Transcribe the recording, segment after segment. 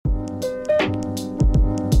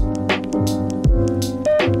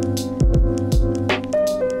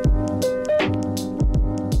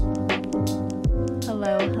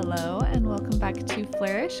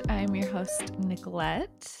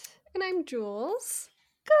Colette. And I'm Jules.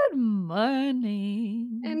 Good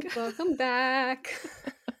morning. And welcome back.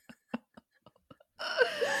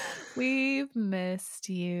 We've missed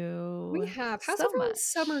you. We have. How's so everyone's much.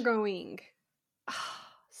 summer going?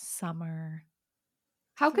 Summer.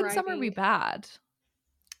 How can summer be Thriving.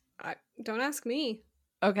 bad? Don't ask me.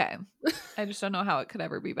 Okay. I just don't know how it could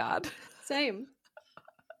ever be bad. Same.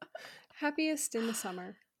 Happiest in the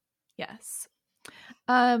summer. Yes.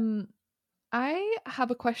 I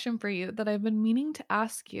have a question for you that I've been meaning to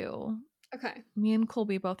ask you. Okay. Me and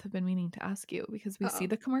Colby both have been meaning to ask you because we see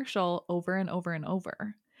the commercial over and over and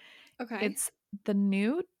over. Okay. It's a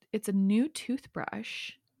new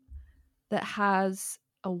toothbrush that has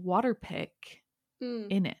a water pick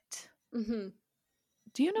in it. Mm-hmm.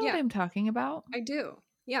 Do you know what I'm talking about? I do.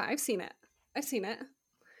 Yeah, I've seen it.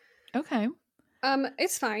 Okay.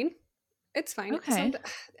 It's fine. It's fine. Okay.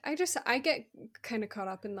 I get kind of caught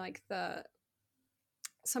up in like the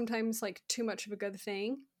sometimes like too much of a good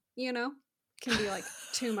thing, you know? Can be like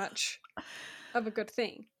too much of a good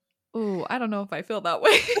thing. Ooh, I don't know if I feel that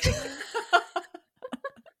way.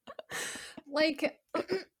 Like,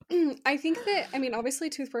 I think that, I mean,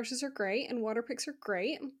 obviously toothbrushes are great and water picks are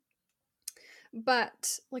great,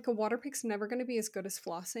 but like a water pick's never going to be as good as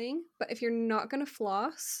flossing. But if you're not going to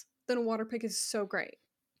floss, then a water pick is so great.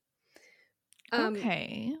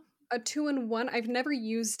 Okay. A 2-in-1, I've never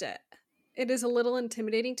used it. It is a little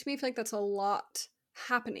intimidating to me. I feel like that's a lot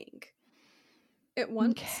happening at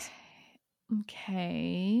once.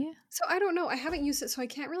 Okay. So I don't know. I haven't used it, so I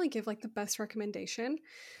can't really give like the best recommendation.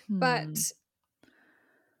 But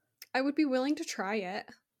I would be willing to try it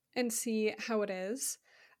and see how it is.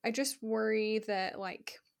 I just worry that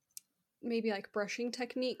like maybe like brushing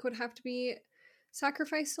technique would have to be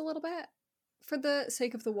sacrificed a little bit for the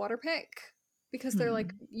sake of the water pick because they're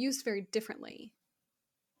like used very differently.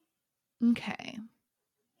 Okay.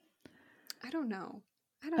 I don't know.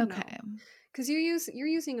 Because you're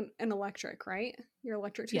using an electric, right? Your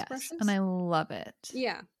electric toothbrushes? Yes, and I love it.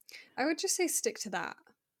 Yeah. I would just say stick to that.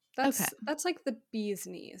 That's like the bee's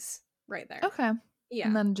knees right there. Okay. Yeah.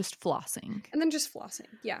 And then just flossing.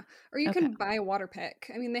 Yeah. Or you can buy a water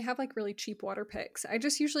pick. I mean, they have like really cheap water picks. I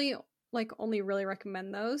just usually like only really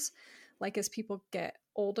recommend those like as people get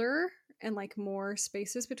older and like more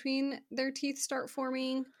spaces between their teeth start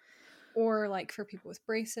forming, or like for people with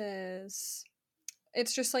braces.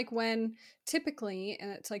 It's just like when typically,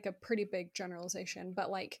 and it's like a pretty big generalization,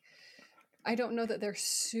 but like I don't know that they're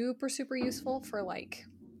super, super useful for like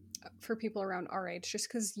for people around our age, just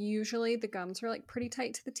because usually the gums are like pretty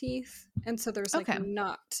tight to the teeth, and so there's like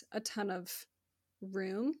not a ton of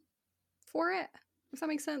room for it, if that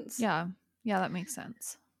makes sense. Yeah, that makes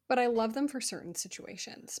sense. But I love them for certain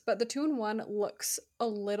situations. But the 2-in-1 looks a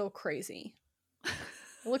little crazy.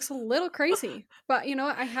 It looks a little crazy, but you know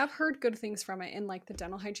what? I have heard good things from it in like the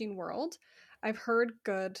dental hygiene world. I've heard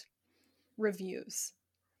good reviews.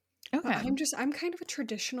 Okay. But I'm kind of a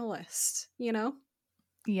traditionalist, you know?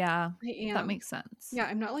 Yeah, I am. that makes sense. Yeah,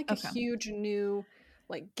 I'm not like a huge new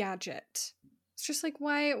like gadget. It's just like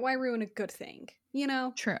why ruin a good thing, you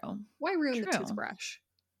know? True. Why ruin the toothbrush?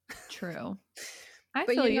 True.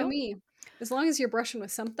 But you know me, as long as you're brushing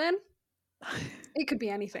with something, it could be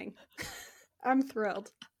anything. I'm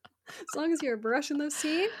thrilled. As long as you're brushing those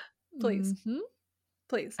teeth, please.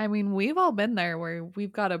 Please. I mean, we've all been there where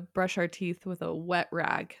we've got to brush our teeth with a wet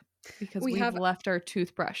rag because we've left our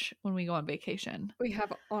toothbrush when we go on vacation. We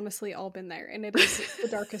have honestly all been there, and it is the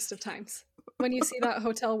darkest of times. When you see that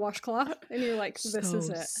hotel washcloth and you're like, this is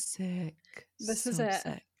it. Sick. This is it.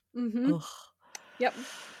 Sick. Mm-hmm. Yep.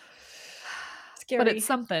 Scary. But it's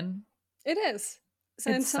something. It is.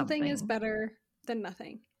 And something is better than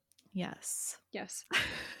nothing. Yes.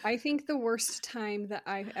 I think the worst time that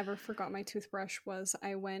I ever forgot my toothbrush was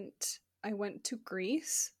I went to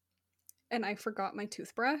Greece and I forgot my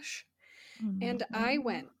toothbrush. And I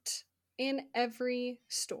went in every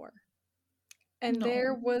store and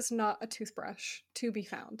there was not a toothbrush to be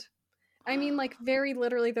found. I mean, like very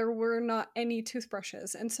literally there were not any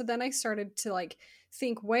toothbrushes. And so then I started to like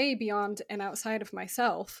think way beyond and outside of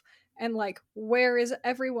myself and like, where is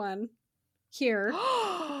everyone here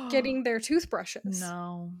getting their toothbrushes?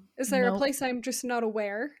 No. Is there a place I'm just not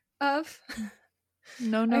aware of?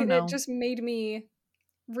 No. It just made me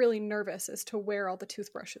really nervous as to where all the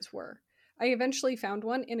toothbrushes were. I eventually found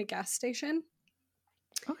one in a gas station.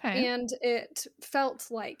 Okay. And it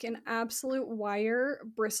felt like an absolute wire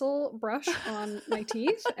bristle brush on my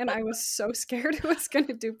teeth, and I was so scared it was going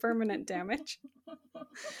to do permanent damage.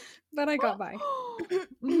 But I got by.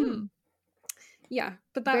 Yeah,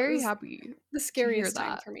 but that Very was happy the to hear scariest time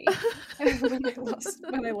that. for me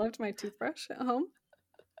when I left my toothbrush at home.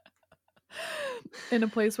 In a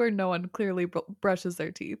place where no one clearly brushes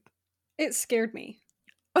their teeth. It scared me.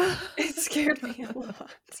 It scared me a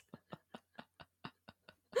lot.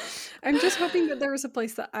 I'm just hoping that there was a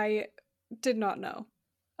place that I did not know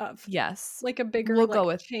of. Yes. Like a bigger We'll go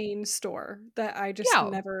with chain store that I just Yeah.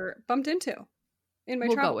 never bumped into in my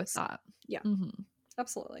We'll travels. go with that. Yeah. Mhm.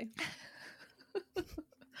 Absolutely.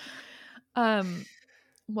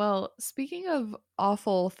 Well, speaking of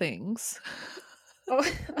awful things. Oh,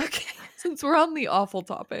 okay. Since we're on the awful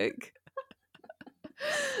topic.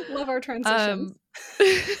 Love our transitions.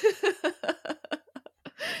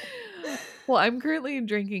 Well, I'm currently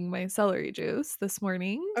drinking my celery juice this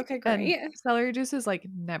morning. Okay, great. And celery juice is like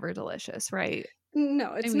never delicious, right?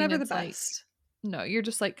 No, it's never the best. Like, no, you're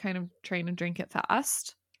just like kind of trying to drink it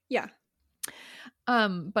fast. Yeah.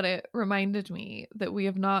 But it reminded me that we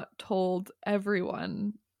have not told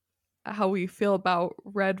everyone how we feel about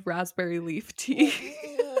red raspberry leaf tea.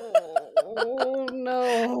 Oh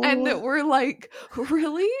no. And that we're like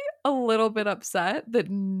really a little bit upset that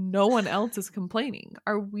no one else is complaining.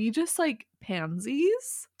 Are we just like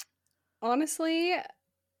pansies? Honestly,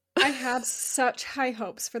 I had such high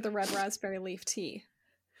hopes for the red raspberry leaf tea.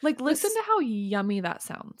 Like, listen to how yummy that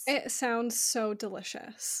sounds. It sounds so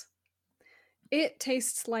delicious. It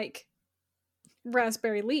tastes like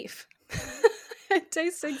raspberry leaf. It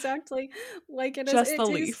tastes exactly like it is. Just the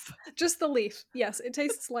leaf. Just the leaf. Yes, it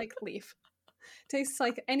tastes like leaf. It tastes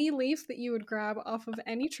like any leaf that you would grab off of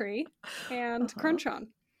any tree and crunch on.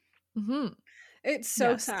 Mm-hmm. It's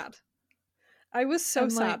so sad. I was so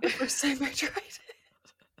sad the first time I tried it.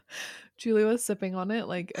 Julie was sipping on it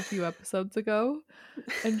like a few episodes ago,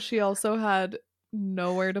 and she also had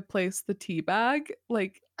nowhere to place the tea bag.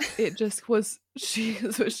 Like, it just was, she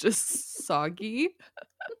was just soggy.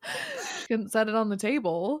 She couldn't set it on the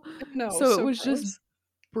table. No, so it was gross. Just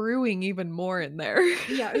brewing even more in there.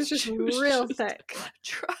 Yeah, it was just real thick.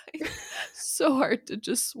 Trying so hard to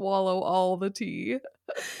just swallow all the tea.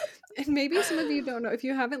 And maybe some of you don't know, if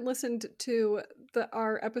you haven't listened to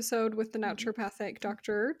our episode with the naturopathic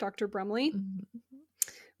doctor, Dr. Brumley,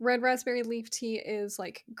 red raspberry leaf tea is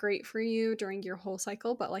like great for you during your whole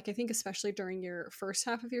cycle, but like I think especially during your first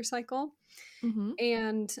half of your cycle.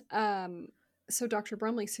 And so Dr.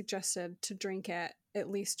 Brumley suggested to drink it at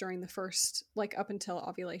least during the first, like up until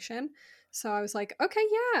ovulation. So I was like, okay,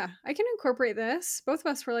 yeah, I can incorporate this. Both of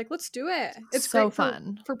us were like, let's do it. It's so great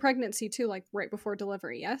fun for pregnancy too, like right before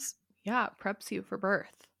delivery. Yes. Yeah, it preps you for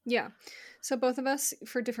birth. Yeah. So both of us,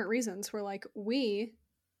 for different reasons, were like, we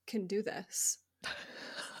can do this.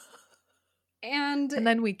 And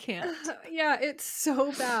then we can't. Yeah, it's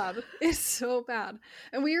so bad. It's so bad.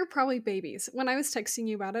 And we were probably babies. When I was texting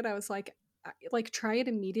you about it, I was like try it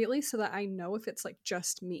immediately so that I know if it's like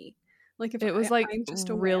just me. Like if it was I'm just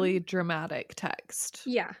a really dramatic text.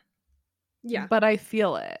 Yeah. Yeah. But I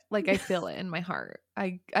feel it. Like I feel it in my heart.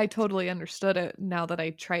 I totally understood it now that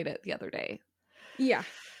I tried it the other day. Yeah.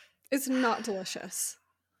 It's not delicious.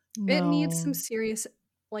 No. It needs some serious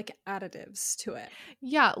like additives to it.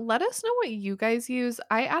 Yeah, let us know what you guys use.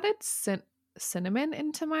 I added cinnamon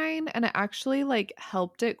into mine and it actually like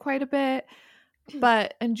helped it quite a bit.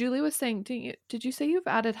 But and Julie was saying, did you say you've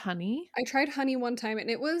added honey? I tried honey one time and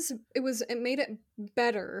it made it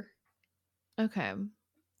better. Okay.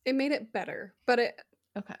 It made it better, but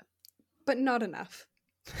not enough.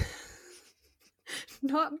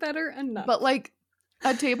 Not better enough. But like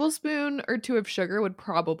a tablespoon or two of sugar would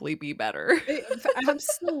probably be better.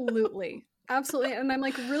 Absolutely. Absolutely. And I'm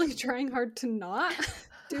like really trying hard to not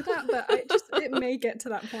do that, but it may get to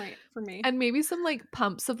that point for me. And maybe some like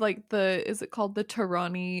pumps of like is it called the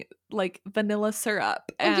Torani like vanilla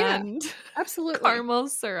syrup and absolutely caramel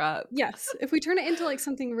syrup. Yes. If we turn it into like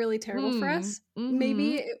something really terrible for us,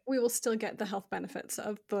 maybe we will still get the health benefits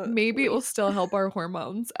of the maybe it will still help our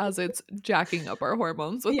hormones as it's jacking up our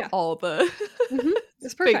hormones with all the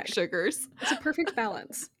it's perfect. fake sugars. It's a perfect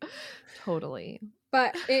balance. Totally.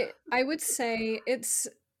 But I would say it's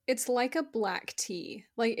like a black tea.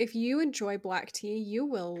 Like if you enjoy black tea, you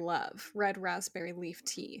will love red raspberry leaf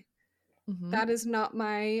tea. That is not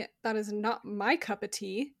my cup of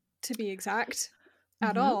tea, to be exact,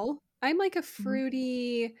 at all. I'm like a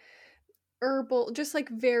fruity, herbal, just like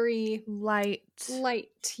very light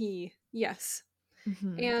tea. Yes.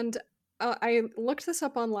 And I looked this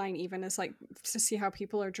up online even as like to see how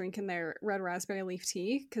people are drinking their red raspberry leaf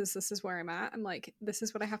tea, because this is where I'm at. I'm like, this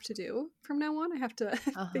is what I have to do from now on. I have to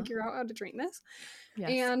figure out how to drink this. Yes.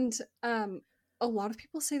 And a lot of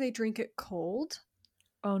people say they drink it cold.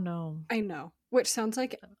 Oh no. I know, which sounds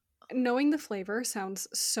like knowing the flavor sounds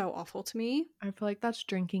so awful to me. I feel like that's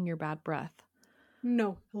drinking your bad breath.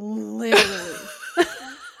 No, literally.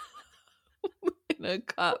 In a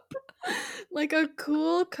cup. Like a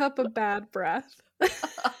cool cup of bad breath.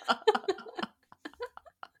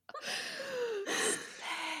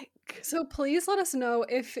 Sick. So please let us know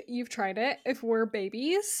if you've tried it, if we're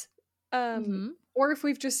babies, or if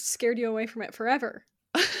we've just scared you away from it forever.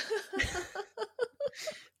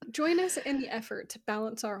 Join us in the effort to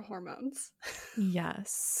balance our hormones.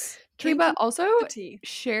 Yes. Okay, but also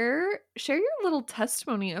share your little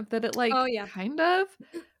testimony of that it like kind of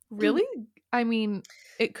really, I mean,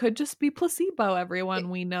 it could just be placebo, everyone.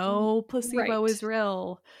 We know placebo is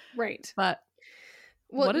real. Right. But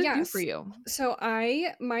what did it do for you? So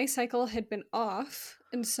my cycle had been off,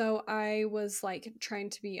 and so I was like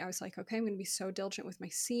I was like, okay, I'm going to be so diligent with my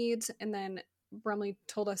seeds. And then Brumley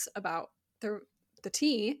told us about the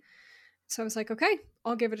tea. So I was like, okay,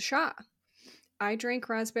 I'll give it a shot. I drank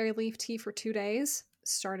raspberry leaf tea for 2 days,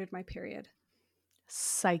 started my period.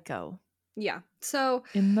 Psycho. Yeah. So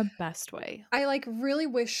in the best way. I like really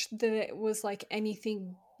wish that it was like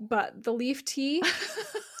anything but the leaf tea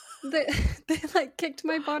that like kicked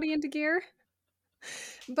my body into gear.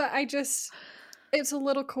 But it's a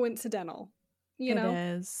little coincidental, you know? It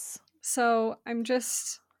is. So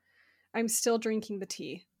I'm still drinking the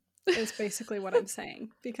tea is basically what I'm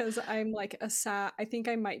saying, because I'm like I think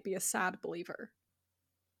I might be a sad believer.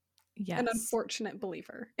 Yes. An unfortunate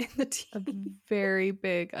believer in the tea. A very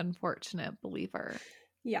big unfortunate believer.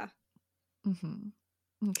 Yeah.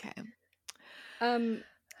 Okay.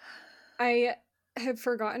 I have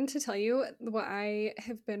forgotten to tell you what I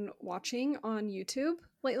have been watching on YouTube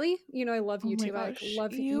lately. You know, I love YouTube. I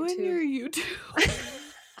love you YouTube. And your YouTube.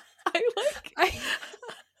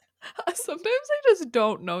 Sometimes I just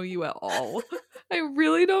don't know you at all. I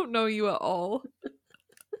really don't know you at all.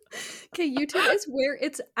 Okay, YouTube is where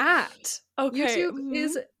it's at. Okay. YouTube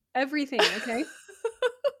is everything, okay?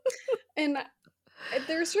 And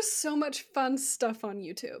there's just so much fun stuff on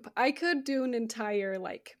YouTube. I could do an entire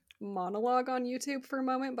like monologue on YouTube for a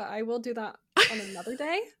moment, but I will do that on another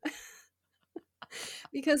day.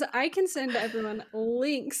 Because I can send everyone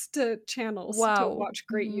links to channels to watch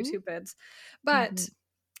great YouTube vids. But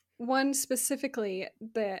one specifically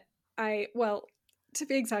that to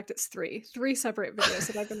be exact, it's three separate videos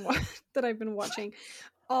that I've been watching,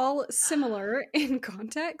 all similar in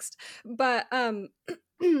context. But on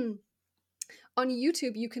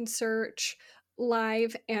YouTube, you can search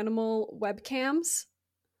live animal webcams.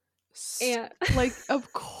 And like,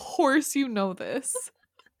 of course you know this.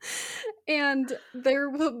 And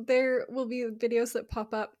there will be videos that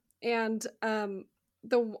pop up, and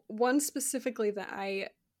the one specifically that I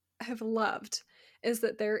have loved is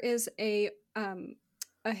that there is a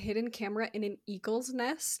hidden camera in an eagle's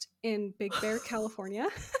nest in Big Bear, California.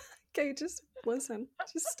 Okay, just listen.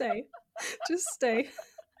 Just stay.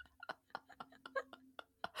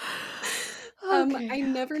 Okay. I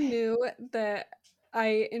never knew that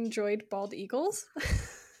I enjoyed bald eagles.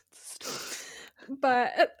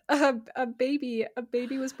 But a baby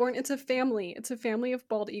was born. It's a family of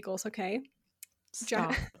bald eagles, okay?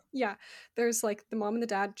 Stop. Yeah, there's like the mom and the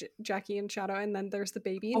dad, Jackie and Shadow, and then there's the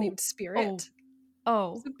baby named Spirit.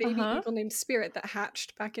 It's a baby eagle named Spirit that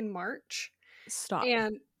hatched back in March. Stop.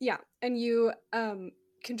 And yeah, and you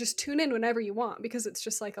can just tune in whenever you want, because it's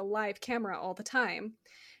just like a live camera all the time.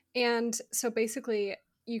 And so basically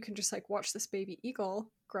you can just like watch this baby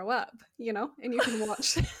eagle grow up, you know, and you can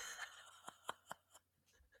watch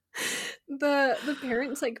the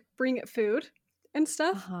parents like bring it food and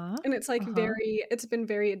stuff. And it's like it's been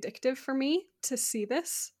very addictive for me to see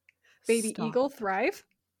this baby eagle thrive.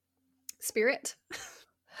 Spirit.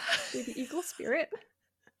 Baby eagle Spirit.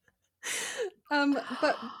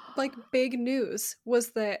 But like big news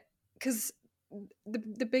was that, because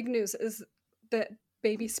the big news is that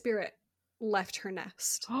baby Spirit left her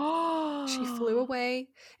nest. She flew away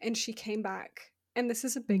and she came back, and this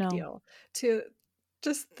is a big deal to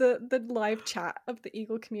just the live chat of the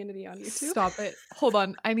eagle community on YouTube. Stop it. Hold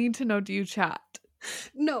on. I need to know, do you chat?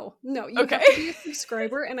 No. You have to be a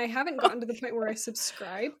subscriber, and I haven't gotten to the point where I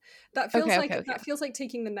subscribe. That feels that feels like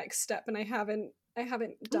taking the next step, and I haven't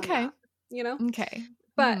done that, you know? Okay.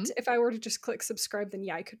 But if I were to just click subscribe, then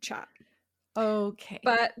yeah, I could chat. Okay.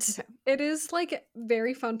 But it is like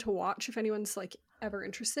very fun to watch if anyone's like ever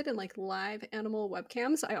interested in like live animal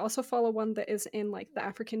webcams. I also follow one that is in like the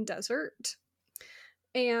African desert.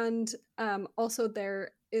 And also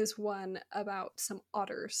there is one about some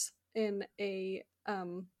otters in a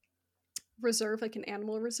reserve, like an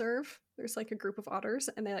animal reserve. There's like a group of otters,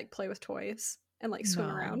 and they like play with toys and like swim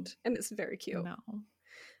around, and it's very cute.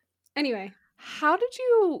 Anyway. How did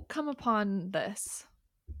you come upon this?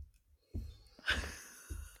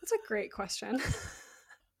 That's a great question.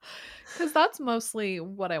 Because that's mostly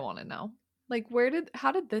what I want to know. Like,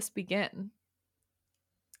 how did this begin?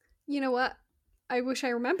 You know what? I wish I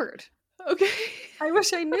remembered. Okay. I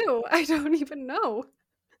wish I knew. I don't even know.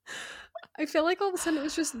 I feel like all of a sudden it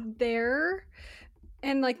was just there.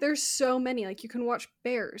 And like there's so many. Like you can watch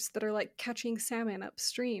bears that are like catching salmon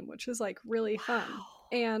upstream, which is like really fun.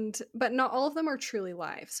 But not all of them are truly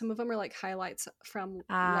live. Some of them are like highlights from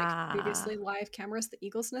like previously live cameras. The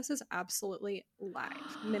Eagle's Nest is absolutely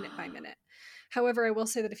live, minute by minute. However, I will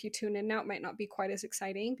say that if you tune in now, it might not be quite as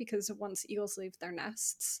exciting because once eagles leave their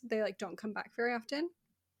nests, they like don't come back very often.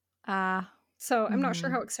 So I'm not sure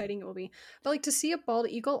how exciting it will be. But like to see a bald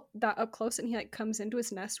eagle that up close and he like comes into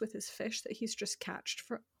his nest with his fish that he's just caught.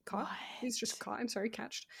 He's just caught. I'm sorry,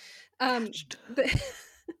 catched. That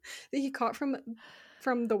he caught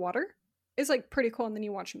from the water is like pretty cool, and then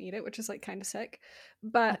you watch him eat it, which is like kind of sick.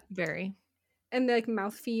 But very. And they like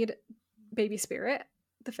mouth feed baby spirit,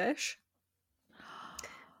 the fish.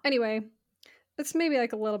 Anyway, it's maybe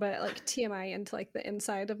like a little bit like TMI into like the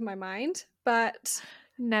inside of my mind, but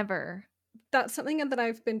never. That's something that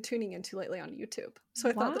I've been tuning into lately on YouTube. So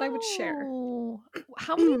I thought that I would share.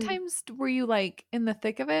 How many times were you like in the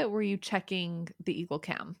thick of it? Were you checking the Eagle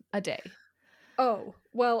Cam a day? Oh,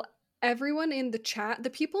 well, everyone in the chat, the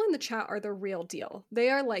people in the chat are the real deal. They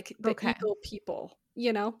are like the Eagle people,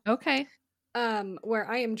 you know? Okay. Where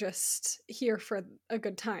I am just here for a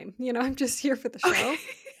good time. You know, I'm just here for the show. Okay.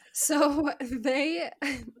 So they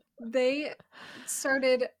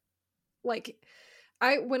started like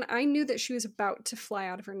when I knew that she was about to fly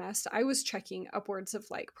out of her nest, I was checking upwards of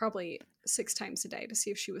like probably 6 times a day to see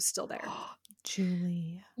if she was still there.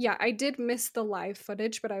 Julie. Yeah, I did miss the live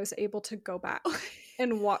footage, but I was able to go back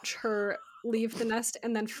and watch her leave the nest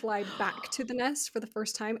and then fly back to the nest for the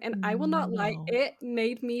first time. And I will not lie, it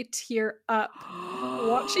made me tear up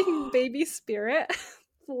watching baby spirit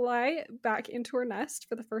fly back into her nest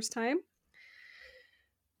for the first time.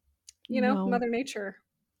 You know, Mother Nature.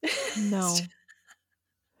 No.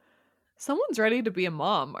 Someone's ready to be a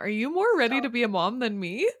mom. Are you more ready to be a mom than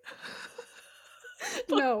me?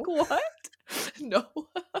 No. What? No.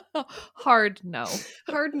 Hard no.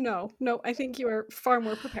 Hard no. No, I think you are far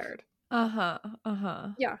more prepared. Yeah.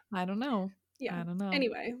 I don't know. Yeah. I don't know.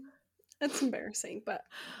 Anyway, that's embarrassing, but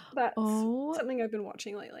that's something I've been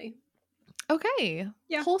watching lately. Okay.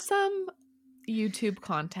 Yeah. Wholesome YouTube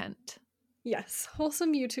content. Yes.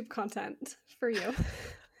 Wholesome YouTube content for you.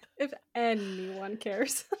 If anyone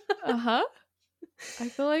cares. I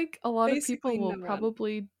feel like a lot of people will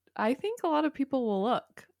probably. I think a lot of people will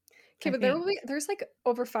look. Okay, but there's like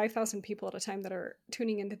over 5,000 people at a time that are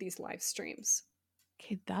tuning into these live streams.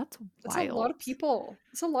 Okay, that's wild. That's a lot of people.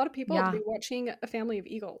 It's a lot of people to be watching a family of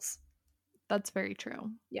eagles. That's very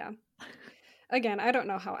true. Yeah. Again, I don't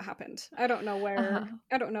know how it happened. I don't know where.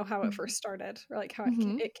 I don't know how it first started or like how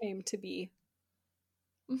it came to be.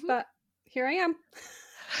 But here I am.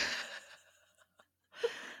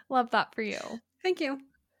 Love that for you. Thank you.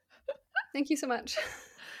 Thank you so much.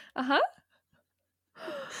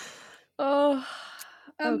 Oh,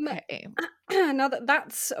 okay. Now that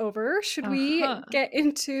that's over, should we get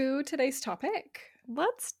into today's topic?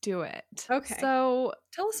 Let's do it. Okay. So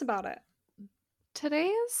tell us about it.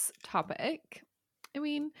 Today's topic, I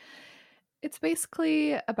mean, it's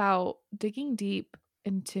basically about digging deep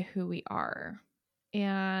into who we are.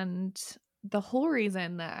 And the whole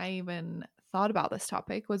reason that I even thought about this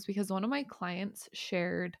topic was because one of my clients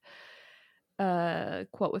shared a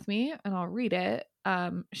quote with me, and I'll read it.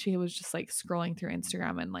 She was just like scrolling through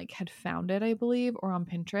Instagram and like had found it, I believe, or on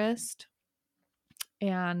Pinterest.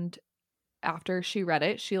 And after she read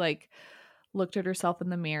it, she like looked at herself in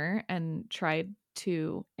the mirror and tried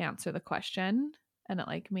to answer the question, and it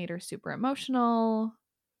like made her super emotional.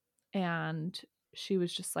 And she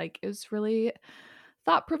was just like, it was really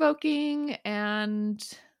thought-provoking and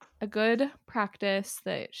a good practice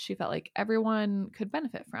that she felt like everyone could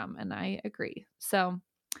benefit from. And I agree. So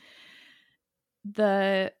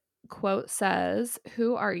the quote says,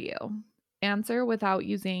 "Who are you? Answer without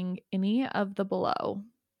using any of the below: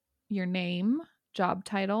 your name, job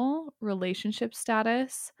title, relationship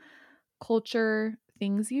status, culture,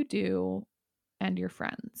 things you do, and your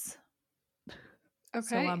friends."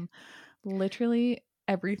 Okay. So literally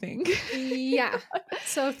everything. Yeah.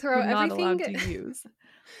 So throw You're not everything allowed to use.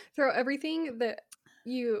 Throw everything that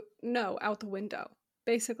you know out the window,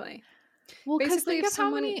 basically. Well, because think of how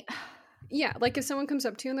many. Yeah, like if someone comes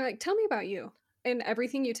up to you and they're like, "Tell me about you," and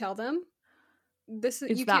everything you tell them,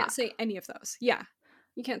 you can't say any of those. Yeah,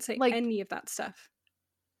 you can't say like, any of that stuff.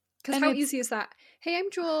 Because how easy is that? Hey,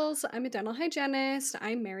 I'm Jules. I'm a dental hygienist.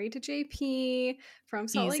 I'm married to JP from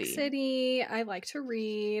Salt Lake City. I like to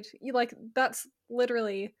read. That's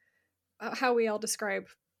literally how we all describe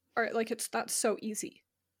art. Like that's so easy.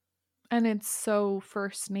 And it's so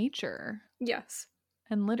first nature. Yes.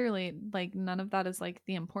 And literally, like, none of that is like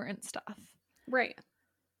the important stuff. Right.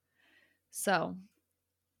 So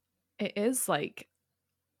it is like,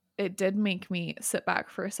 it did make me sit back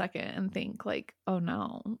for a second and think like, oh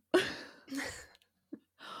no.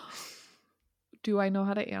 Do I know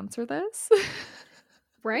how to answer this?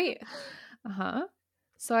 Right. Uh-huh.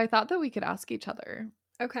 So I thought that we could ask each other.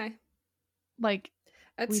 Okay. Like,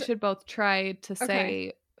 we should both try to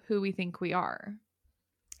say who we think we are.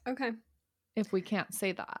 Okay. If we can't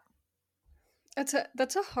say that.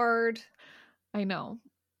 That's a hard. I know.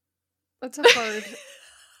 That's a hard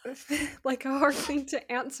like a hard thing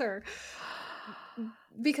to answer.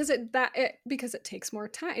 Because it takes more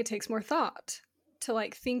time. It takes more thought to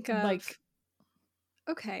like think of like,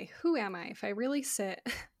 okay, who am I if I really sit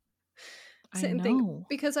and think?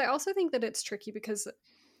 Because I also think that it's tricky because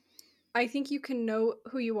I think you can know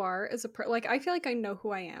who you are as a like I feel like I know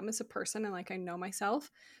who I am as a person and like I know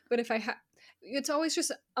myself, but if I it's always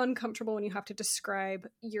just uncomfortable when you have to describe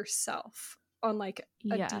yourself on like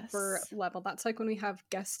a deeper level. That's like when we have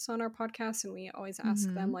guests on our podcast and we always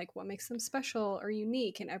ask them like what makes them special or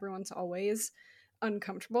unique, and everyone's always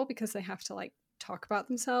uncomfortable because they have to like talk about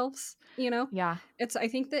themselves, you know? Yeah. I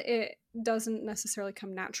think that it doesn't necessarily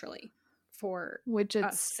come naturally for which it's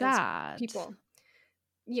us sad as people.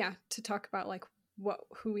 Yeah, to talk about like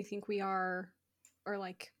who we think we are or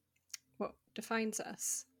like what defines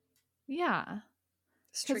us. Yeah.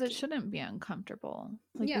 Because it shouldn't be uncomfortable.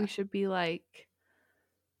 Like we should be like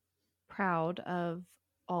proud of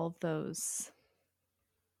all of those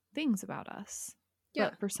things about us. Yeah.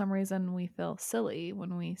 But for some reason we feel silly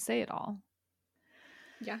when we say it all.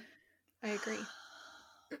 Yeah, I agree.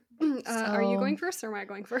 Are you going first or am I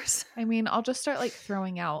going first? I mean, I'll just start like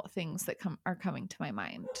throwing out things that are coming to my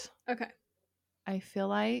mind. Okay. I feel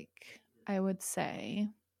like I would say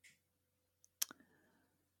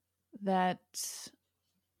that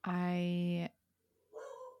I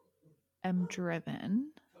am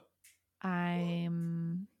driven.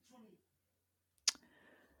 I'm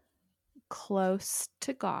close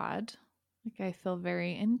to God. Like I feel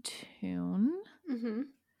very in tune. Mm-hmm.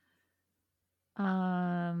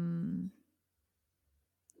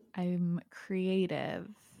 I'm creative.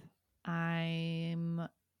 I'm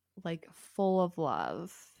like full of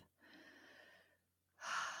love.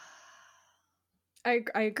 I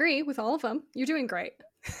agree with all of them. You're doing great.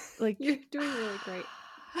 Like you're doing really great.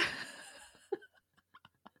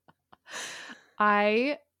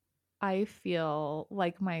 I feel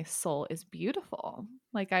like my soul is beautiful.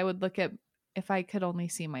 Like I would look at, if I could only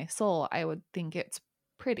see my soul, I would think it's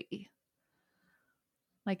pretty.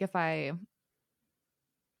 Like if I'm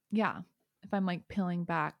like peeling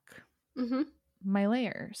back my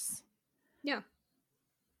layers. Yeah.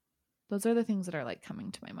 Those are the things that are like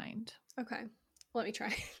coming to my mind. Okay. Let me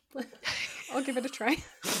try. I'll give it a try.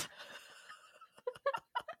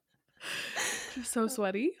 You're so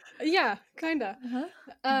sweaty. Yeah, kind of.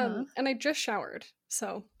 And I just showered,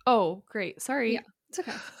 so. Oh, great. Sorry. Yeah, it's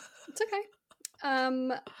okay. It's okay.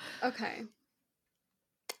 Okay.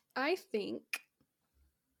 I think.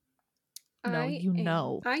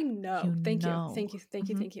 No, I know. Thank you.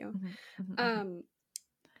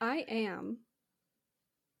 I am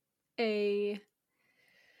a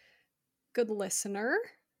good listener.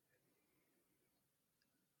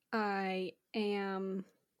 I am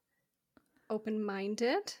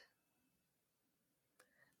open-minded.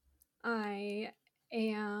 I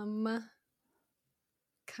am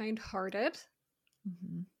kind-hearted.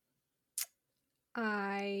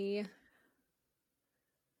 I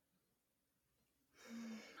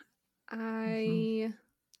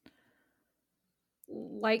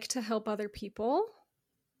like to help other people.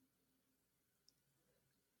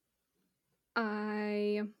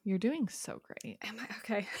 You're doing so great. Am I?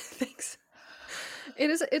 Okay, thanks.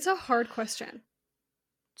 It's a hard question.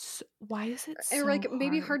 Why is it so like hard?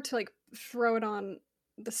 Maybe hard to like throw it on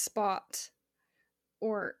the spot,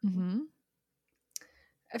 or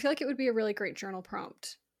I feel like it would be a really great journal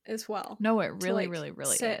prompt as well. No, it really, really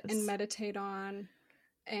sit is. And meditate on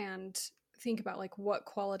and think about like what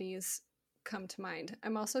qualities come to mind.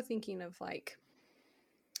 I'm also thinking of like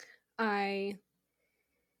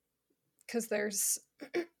because there's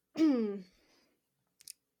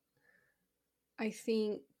I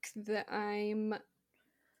think that I'm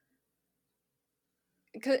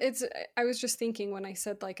I was just thinking when I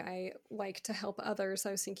said like I like to help others,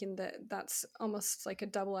 I was thinking that that's almost like a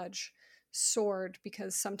double-edged sword,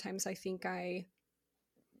 because sometimes I think I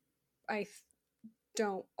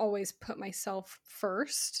don't always put myself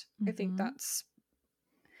first. I think Mm-hmm. that's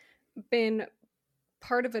been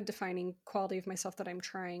part of a defining quality of myself that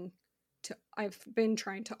I've been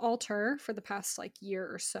trying to alter for the past like year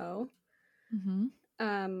or so. Mm-hmm.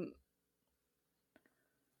 um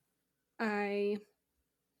I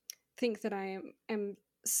think that I'm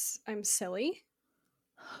silly.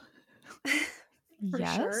 For sure.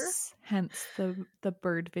 Yes. Hence the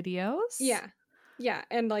bird videos. Yeah. Yeah,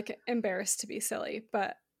 and like embarrassed to be silly,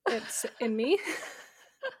 but it's in me.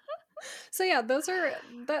 So yeah,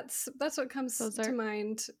 that's what comes Those to are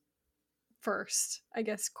mind first, I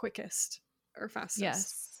guess, quickest or fastest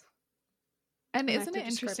yes. And when I have isn't to it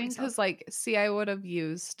describe interesting? myself. Because, like, see, I would have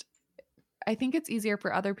used, I think it's easier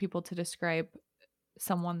for other people to describe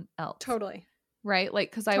someone else, Totally. right? Like,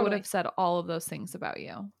 because I would have Totally. said all of those things about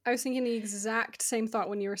you. I was thinking the exact same thought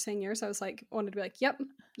when you were saying yours. I was like, wanted to be like, yep,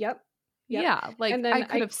 yep, yep. Yeah. Like, And I then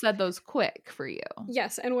could have said those quick for you.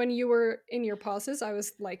 yes. And when you were in your pauses, I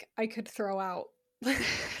was like, I could throw out, you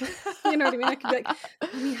know what I mean? I could be like,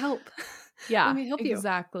 let me help. Let Yeah, me help you,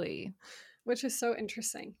 exactly. which is so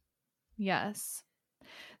interesting. Yes.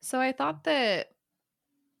 So I thought that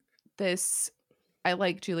this, I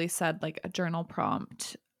like Julie said, like a journal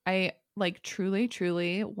prompt. I like truly,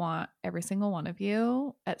 truly want every single one of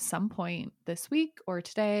you at some point this week or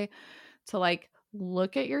today to like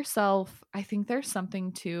look at yourself. I think there's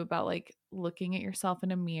something too about like looking at yourself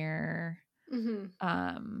in a mirror. Mm-hmm.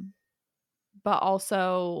 Um, but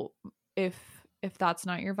also if that's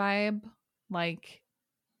not your vibe, like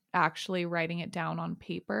actually writing it down on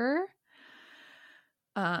paper.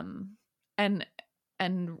 Um, and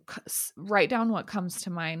write down what comes to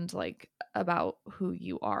mind like about who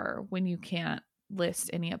you are when you can't list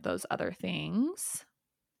any of those other things.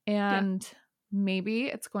 Yeah. And maybe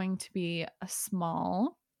it's going to be a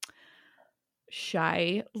small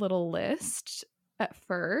shy little list at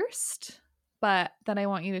first, but then I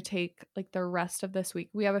want you to take like the rest of this week.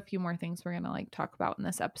 We have a few more things we're going to like talk about in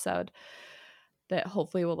this episode that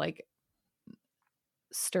hopefully will like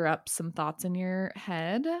stir up some thoughts in your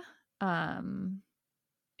head. Um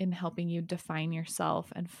in helping you define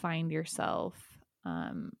yourself and find yourself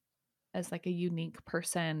um, as like a unique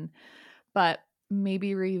person, but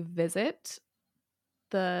maybe revisit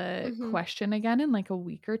the Mm-hmm. question again in like a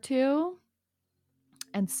week or two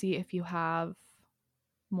and see if you have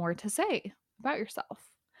more to say about yourself.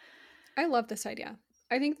 I love this idea.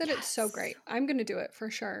 I think that it's so Yes. great. I'm going to do it for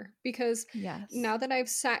sure, because Yes. now that I've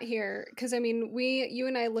sat here, because I mean, you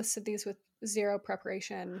and I listed these with zero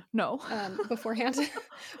preparation No. beforehand,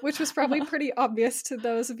 which was probably uh-huh. pretty obvious to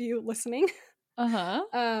those of you listening. Uh-huh.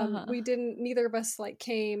 Uh-huh. We didn't, neither of us like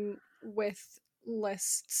came with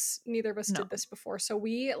lists. Neither of us No. did this before. So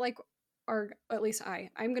we like are, at least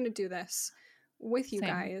I'm going to do this with you Same.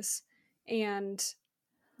 guys and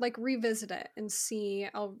like revisit it and see.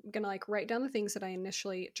 I'm gonna like write down the things that I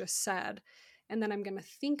initially just said, and then I'm gonna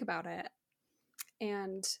think about it,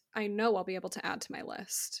 and I know I'll be able to add to my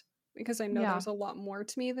list, because I know Yeah. there's a lot more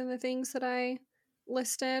to me than the things that I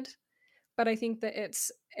listed. But I think that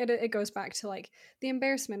it goes back to like the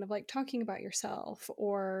embarrassment of like talking about yourself,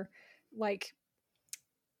 or like,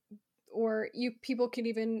 or you people could,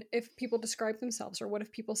 even if people describe themselves, or what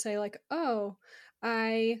if people say like, oh,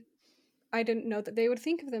 I I didn't know that they would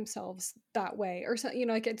think of themselves that way, or so,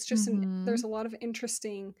 like it's just Mm-hmm. there's a lot of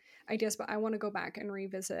interesting ideas, but I want to go back and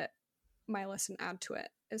revisit my list and add to it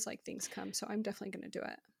as like things come. So I'm definitely going to do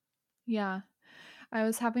it. Yeah. I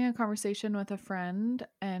was having a conversation with a friend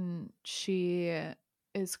and she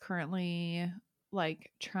is currently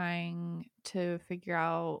like trying to figure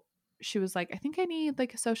out, she was like, I think I need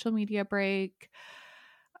like a social media break.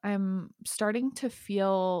 I'm starting to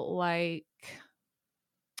feel like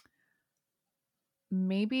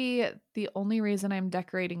maybe the only reason I'm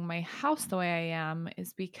decorating my house the way I am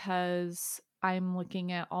is because I'm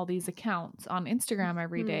looking at all these accounts on Instagram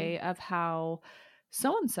every Hmm. day of how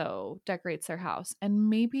so and so decorates their house. And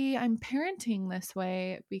maybe I'm parenting this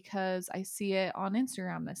way because I see it on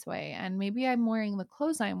Instagram this way. And maybe I'm wearing the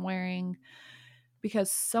clothes I'm wearing because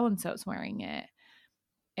so and so's wearing it.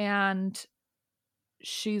 And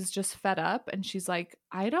she's just fed up and she's like,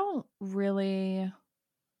 I don't really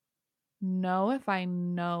know if I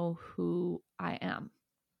know who I am.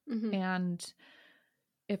 Mm-hmm. And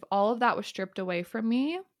if all of that was stripped away from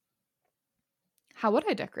me, how would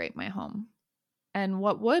I decorate my home? And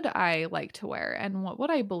what would I like to wear? And what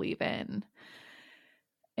would I believe in?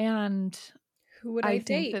 And Who would I I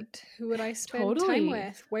think that date? Who would I spend time totally.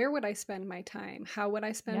 with? Where would I spend my time? How would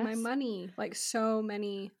I spend my Yes. money? Like so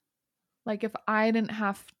many. Like if I didn't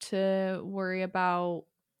have to worry about,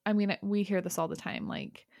 I mean, we hear this all the time.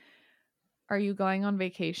 Like, are you going on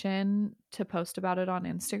vacation to post about it on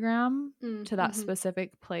Instagram to that Mm-hmm.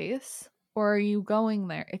 specific place? Or are you going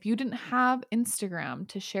there? If you didn't have Instagram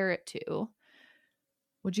to share it to,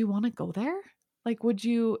 would you want to go there? Like, would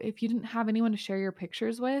you, if you didn't have anyone to share your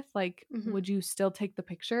pictures with, like, Mm-hmm. would you still take the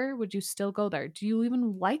picture? Would you still go there? Do you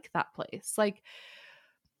even like that place? Like,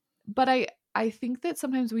 but I think that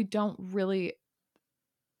sometimes we don't really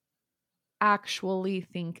actually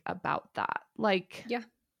think about that. Like, Yeah.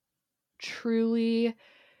 truly,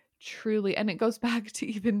 truly. And it goes back to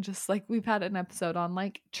even just like we've had an episode on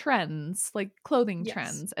like trends, like clothing Yes.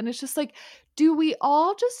 trends. And it's just like, do we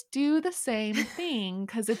all just do the same thing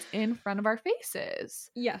because it's in front of our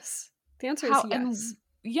faces? Yes. The answer is How, yes. and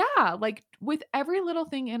yeah, like with every little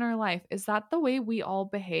thing in our life, is that the way we all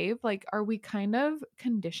behave? Like, are we kind of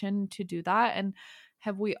conditioned to do that? And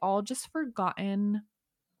have we all just forgotten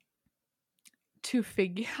to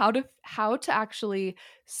figure how to actually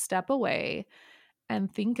step away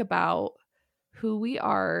and think about who we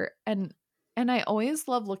are? And I always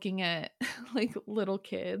love looking at like little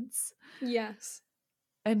kids Yes.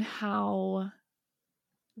 and how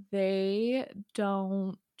they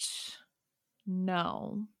don't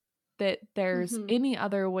know that there's Mm-hmm. any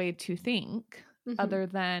other way to think Mm-hmm. other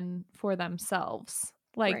than for themselves,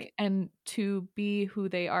 like, Right. and to be who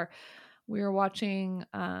they are. We were watching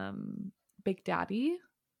Big Daddy.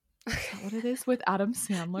 Is that what it is, with Adam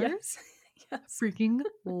Sandler? Yes. Yes. Freaking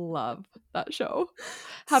love that show.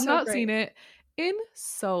 Have So not great. seen it in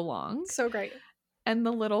so long. So great. And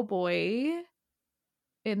the little boy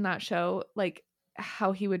in that show, like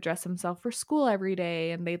how he would dress himself for school every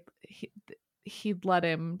day, and he'd let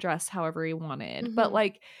him dress however he wanted. But Mm-hmm.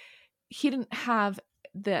 like he didn't have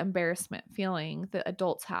the embarrassment feeling that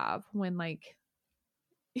adults have when like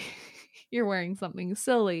you're wearing something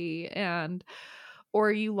silly, and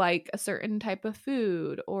or you like a certain type of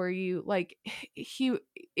food, or you like he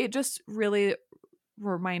it just really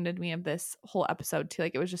reminded me of this whole episode too.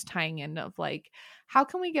 Like it was just tying in of like, how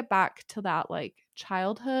can we get back to that like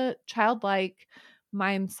childlike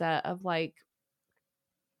mindset of like,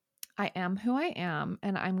 I am who I am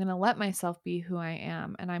and I'm going to let myself be who I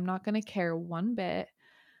am, and I'm not going to care one bit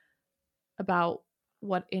about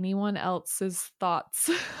what anyone else's thoughts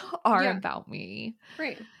are Yeah. about me.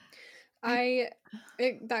 Right. I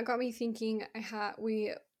That got me thinking.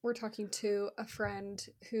 We were talking to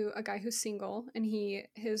a guy who's single, and he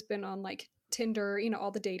has been on like Tinder,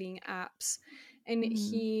 all the dating apps, and mhm,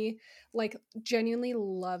 he like genuinely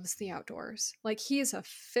loves the outdoors. Like he is a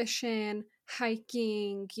fishing,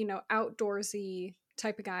 hiking, outdoorsy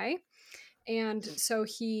type of guy. And so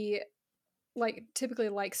he like typically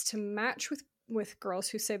likes to match with girls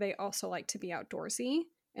who say they also like to be outdoorsy,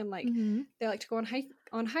 and like mhm. they like to go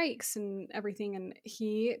on hikes and everything. And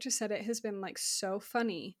he just said it has been like so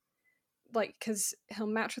funny, like because he'll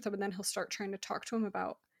match with them and then he'll start trying to talk to him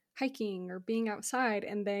about hiking or being outside,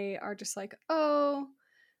 and they are just like, oh,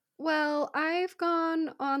 well, I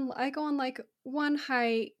go on like one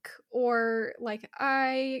hike, or like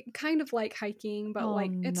I kind of like hiking, but Oh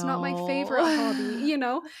like it's not my favorite hobby.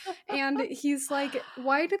 no. And he's like,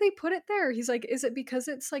 why do they put it there? He's like, is it because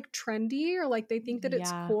it's like trendy, or like they think that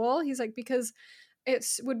it's Yeah. cool? He's like, because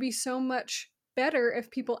would be so much better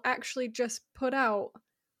if people actually just put out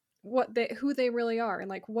who they really are and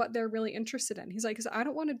like what they're really interested in. He's like, because I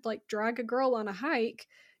don't want to like drag a girl on a hike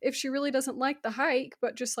if she really doesn't like the hike,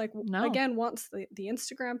 but just like No. again wants the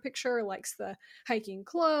Instagram picture, or likes the hiking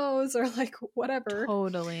clothes, or like whatever.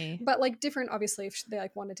 Totally. But like different, obviously, if they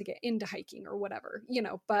like wanted to get into hiking or whatever.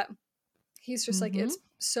 But he's just like, Mhm. it's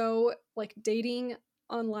so like dating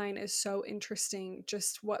online is so interesting,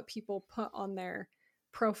 just what people put on their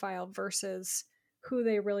profile versus who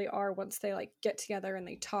they really are once they like get together and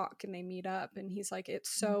they talk and they meet up. And he's like, it's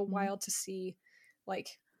so Mhm. wild to see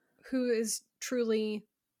like who is truly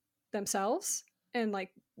themselves, and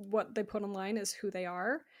like what they put online is who they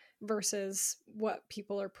are, versus what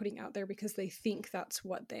people are putting out there because they think that's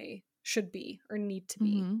what they should be or need to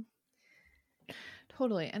be. Mhm.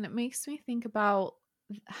 Totally. And it makes me think about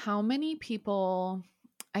how many people,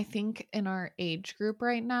 I think in our age group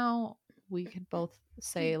right now, we could both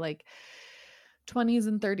say like 20s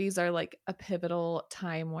and 30s are like a pivotal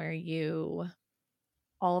time where you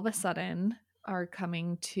all of a sudden are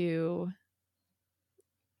coming to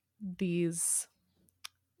these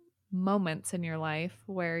moments in your life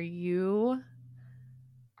where you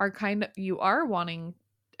are wanting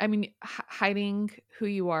I mean, hiding who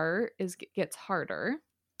you are gets harder.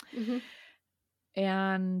 Mm-hmm.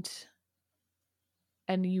 And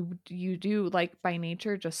you do, like, by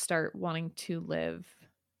nature just start wanting to live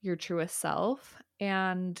your truest self.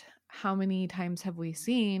 And how many times have we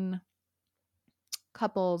seen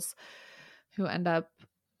couples who end up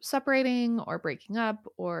separating or breaking up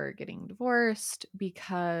or getting divorced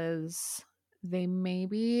because they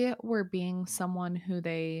maybe were being someone who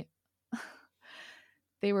they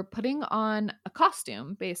were putting on a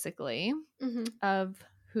costume, basically, Mm-hmm. of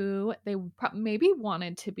who they maybe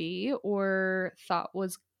wanted to be or thought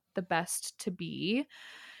was the best to be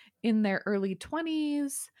in their early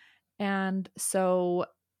 20s. And so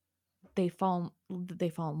they fall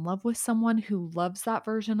in love with someone who loves that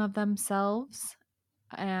version of themselves,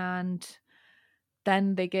 and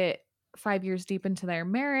then they get 5 years deep into their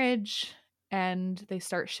marriage and they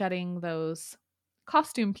start shedding those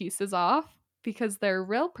costume pieces off because their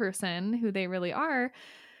real person, who they really are,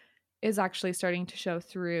 is actually starting to show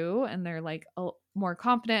through, and they're like more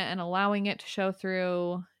confident and allowing it to show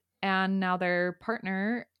through. And now their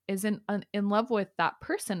partner isn't in love with that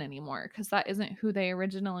person anymore because that isn't who they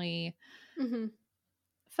originally Mm-hmm.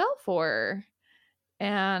 fell for.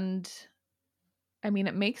 And I mean,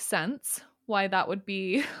 it makes sense why that would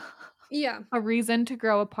be Yeah. a reason to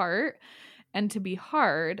grow apart and to be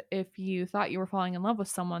hard if you thought you were falling in love with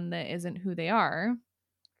someone that isn't who they are.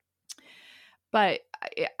 But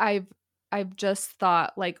I've just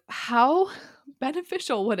thought, like, how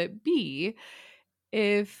beneficial would it be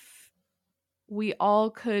if we all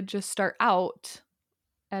could just start out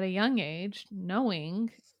at a young age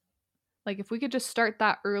knowing, like, if we could just start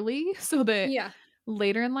that early so that Yeah.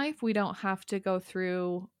 later in life we don't have to go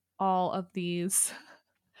through all of these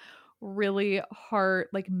really hard,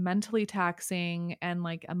 like, mentally taxing and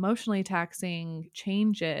like emotionally taxing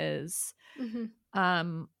changes, Mm-hmm.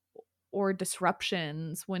 um or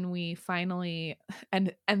disruptions when we finally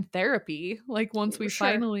and therapy, like, once we Sure.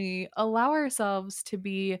 finally allow ourselves to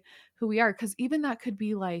be who we are. Because even that could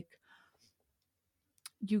be like,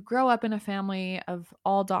 you grow up in a family of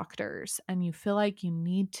all doctors and you feel like you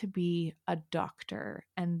need to be a doctor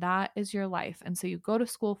and that is your life, and so you go to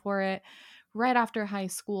school for it right after high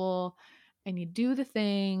school and you do the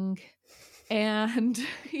thing, and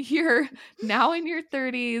you're now in your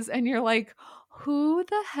 30s and you're like, who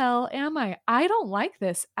the hell am I? I don't like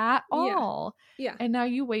this at Yeah. all. Yeah. And now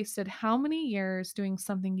you wasted how many years doing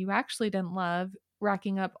something you actually didn't love,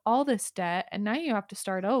 racking up all this debt, and now you have to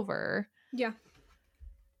start over. Yeah.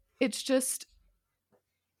 It's just,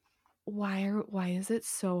 why is it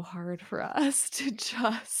so hard for us to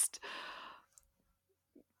just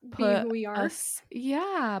Be put who we are.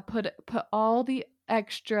 put all the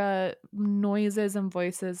extra noises and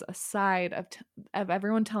voices aside of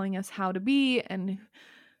everyone telling us how to be and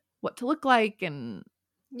what to look like,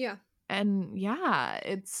 Yeah. and yeah,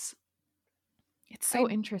 it's so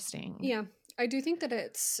I interesting. yeah. I do think that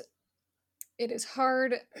it is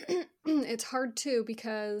hard. It's hard too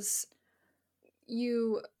because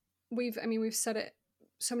you we've said it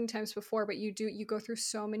so many times before, but you go through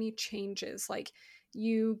so many changes. Like,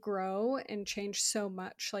 you grow and change so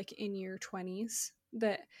much, like, in your 20s,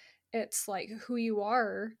 that it's like who you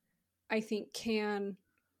are, I think, can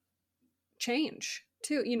change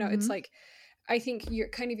too. It's Mhm. like, I think your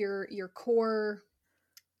kind of your core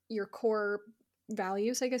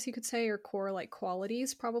values, I guess you could say, or core, like,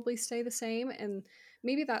 qualities probably stay the same. And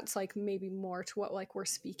maybe that's, like, maybe more to what, like, we're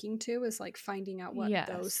speaking to, is like finding out what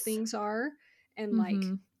those Yes. things are, and like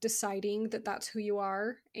Mhm. deciding that that's who you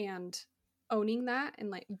are, and owning that, and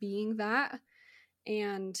like being that.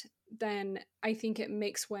 And then I think it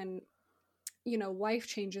makes, when life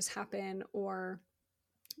changes happen, or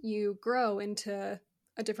you grow into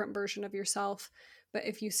a different version of yourself, but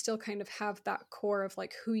if you still kind of have that core of,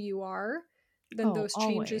 like, who you are, then Oh, those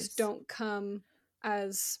changes always. don't come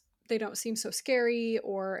as they don't seem so scary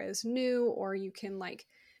or as new, or you can, like,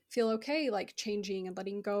 feel okay, like, changing and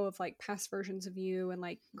letting go of, like, past versions of you, and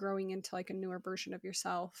like growing into, like, a newer version of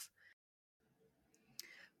yourself.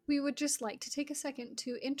 We would just like to take a second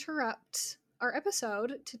to interrupt our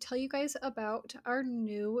episode to tell you guys about our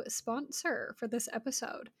new sponsor for this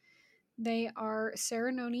episode. They are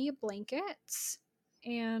Serenoni blankets,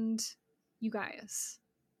 and you guys,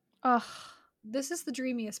 Ugh, this is the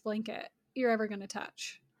dreamiest blanket you're ever going to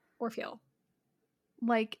touch or feel.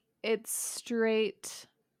 like, it's straight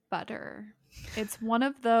butter. It's one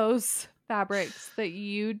of those fabrics that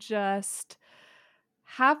you just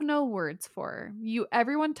have no words for.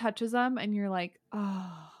 Everyone touches them and you're like,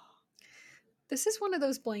 "Oh." This is one of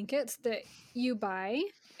those blankets that you buy,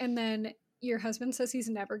 and then your husband says he's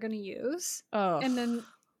never going to use. Ugh. And then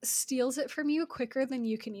steals it from you quicker than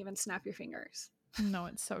you can even snap your fingers. No,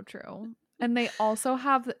 it's so true. And they also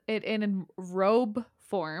have it in robe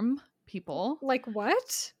form, people. Like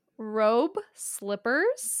what? Robe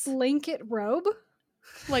slippers. Blanket robe?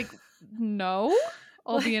 Like, no.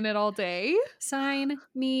 I'll be in it all day. Sign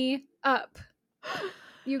me up.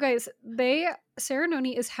 You guys, Sarah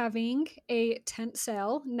Noni is having a tent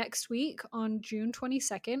sale next week on June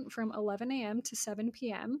 22nd from 11 a.m. to 7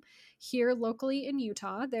 p.m. here locally in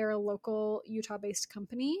Utah. They're a local Utah-based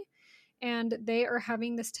company, and they are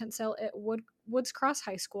having this tent sale at Woods Cross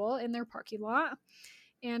High School in their parking lot.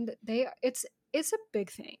 And it's a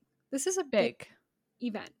big thing. This is a big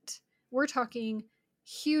event. We're talking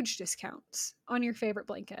huge discounts on your favorite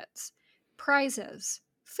blankets, prizes,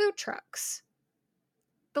 food trucks.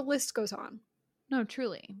 The list goes on. No,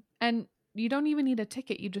 truly. And you don't even need a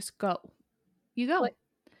ticket. You just go. You go. Like,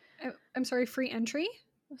 I'm sorry, free entry?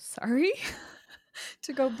 Sorry?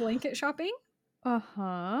 To go blanket shopping?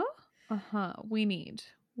 Uh-huh. Uh-huh. We need.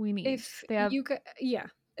 If they have, yeah,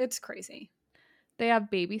 it's crazy. They have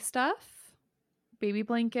baby stuff, baby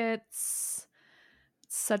blankets.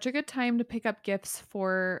 It's such a good time to pick up gifts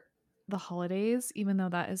for the holidays, even though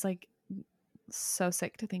that is like so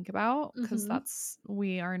sick to think about because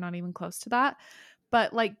we are not even close to that.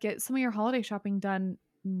 But like, get some of your holiday shopping done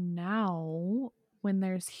now when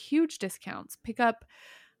there's huge discounts. Pick up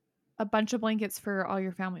a bunch of blankets for all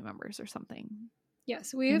your family members or something.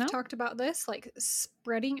 Yes, we have talked about this, like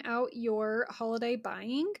spreading out your holiday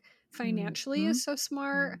buying financially is so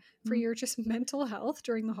smart for your just mental health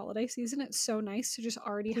during the holiday season. It's so nice to just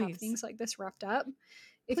already have things like this wrapped up.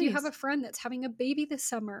 If you have a friend that's having a baby this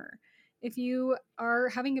summer, if you are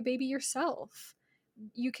having a baby yourself,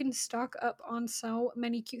 you can stock up on so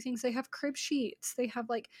many cute things. They have crib sheets. They have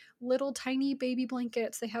like little tiny baby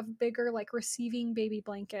blankets. They have bigger like receiving baby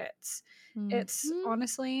blankets. It's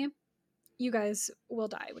honestly, you guys will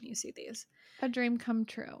die when you see these. A dream come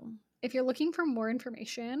true. If you're looking for more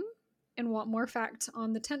information and want more facts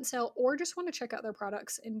on the tent sale or just want to check out their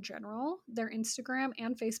products in general, their Instagram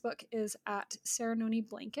and Facebook is at Sarah Noni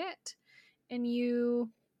Blanket. And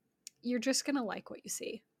you're just going to like what you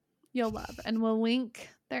see. You'll love. And we'll link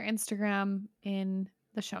their Instagram in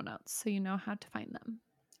the show notes so you know how to find them.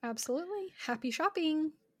 Absolutely. Happy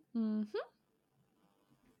shopping.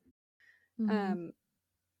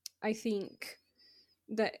 I think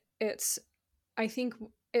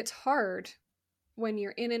it's hard when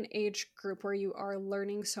you're in an age group where you are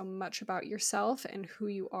learning so much about yourself and who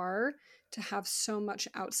you are to have so much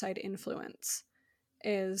outside influence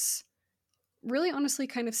is really honestly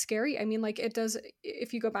kind of scary. I mean, like it does,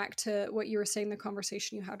 if you go back to what you were saying, the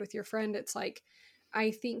conversation you had with your friend, it's like,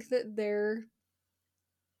 I think that there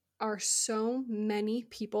are so many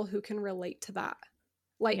people who can relate to that.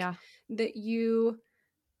 Like that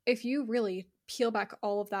if you really peel back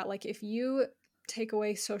all of that, like if you take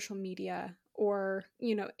away social media or,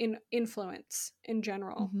 in influence in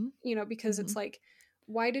general, because it's like,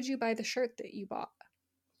 why did you buy the shirt that you bought?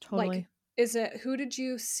 Totally. Like, who did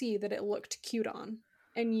you see that it looked cute on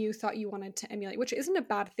and you thought you wanted to emulate, which isn't a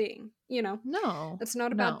bad thing, No. It's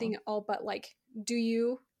not a bad thing at all, but like, do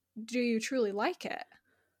you truly like it?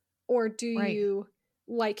 Or do you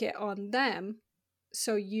like it on them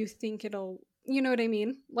so you think it'll, you know what I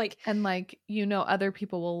mean? Like, and like, other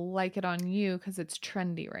people will like it on you because it's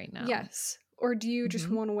trendy right now. Yes. Or do you just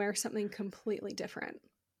want to wear something completely different?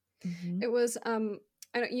 It was,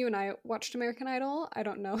 you and I watched American Idol. I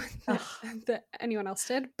don't know that anyone else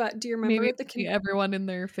did, but do you remember everyone in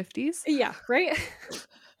their 50s? Yeah, right?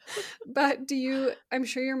 But I'm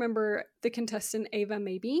sure you remember the contestant Ava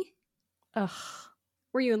Maybe? Ugh.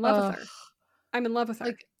 Were you in love with her? I'm in love with her.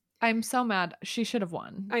 Like, I'm so mad. She should have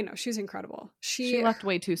won. I know, she's incredible. She left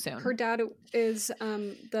way too soon. Her dad is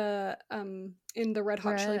in the Red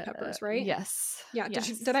Hot Chili Peppers, right? Yes. Yeah.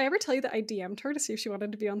 Yes. Did I ever tell you that I DM'd her to see if she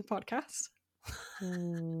wanted to be on the podcast?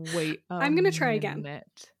 Wait. I'm gonna try again.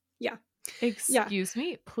 Yeah. Excuse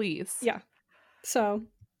me, please. Yeah. So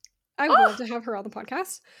I would love to have her on the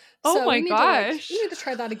podcast. Oh my gosh. We need to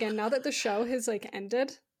try that again now that the show has like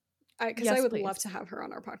ended. Because I would love to have her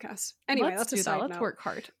on our podcast. Anyway, that's a side note. Let's work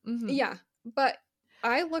hard. Yeah. But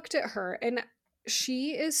I looked at her and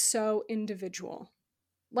she is so individual.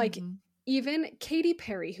 Like even Katy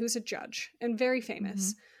Perry, who's a judge and very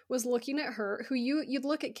famous, was looking at her, who you'd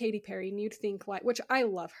look at Katy Perry and you'd think like, which I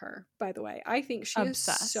love her, by the way. I think she is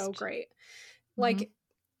so great. Like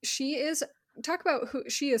she is, talk about who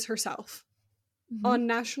she is herself on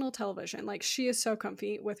national television. Like she is so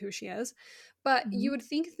comfy with who she is. But you would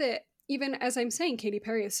think that even as I'm saying, Katy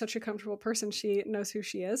Perry is such a comfortable person. She knows who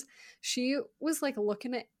she is. She was like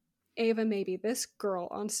looking at Ava Maybe, this girl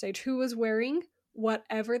on stage who was wearing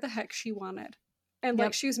whatever the heck she wanted. And like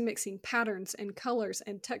Yep. she was mixing patterns and colors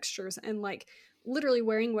and textures and like literally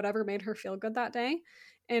wearing whatever made her feel good that day.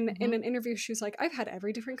 And in an interview, she was like, I've had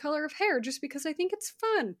every different color of hair just because I think it's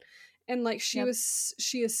fun. And like she is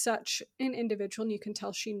such an individual, and you can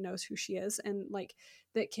tell she knows who she is. And like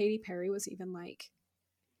that Katy Perry was even like,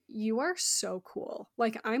 you are so cool.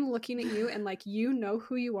 Like I'm looking at you and like you know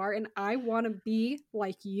who you are and I want to be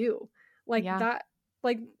like you. Like that,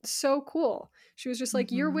 like so cool. She was just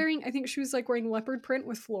like, you're wearing, I think she was like wearing leopard print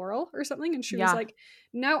with floral or something, and she was like,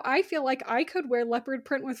 now I feel like I could wear leopard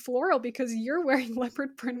print with floral because you're wearing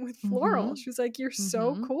leopard print with floral. She was like, you're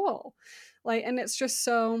so cool. Like, and it's just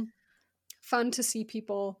so fun to see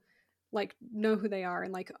people like know who they are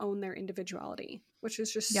and like own their individuality, which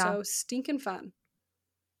is just so stinking fun.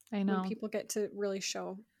 I know. When people get to really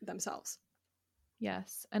show themselves.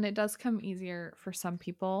 Yes. And it does come easier for some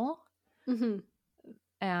people.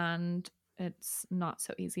 And it's not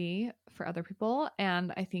so easy for other people.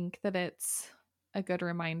 And I think that it's a good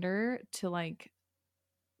reminder to like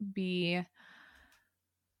be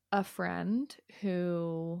a friend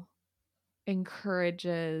who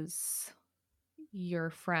encourages your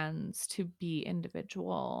friends to be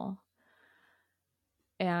individual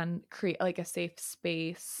and create like a safe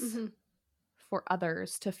space for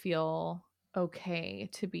others to feel okay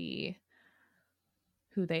to be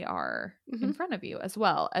who they are in front of you, as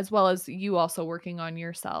well as you also working on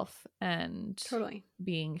yourself and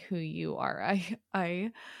being who you are.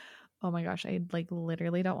 I oh my gosh, I like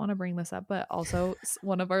literally don't want to bring this up, but also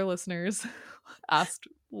one of our listeners asked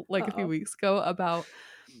like a few weeks ago about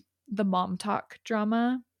the Mom Talk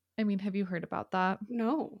drama. I mean, have you heard about that?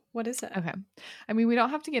 No. What is it? Okay. I mean, we don't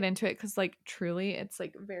have to get into it because like truly it's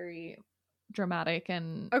like very dramatic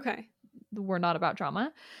and we're not about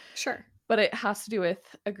drama. Sure. But it has to do with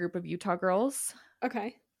a group of Utah girls.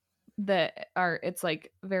 Okay. That are, it's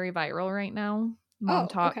like very viral right now. Mom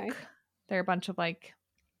Talk. Okay. They're a bunch of like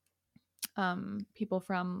people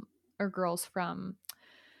from, or girls from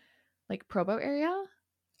like Provo area.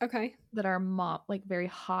 Okay. That are like very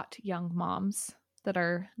hot young moms that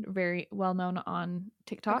are very well known on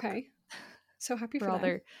TikTok. Okay. So happy for all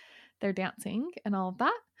them. their dancing and all of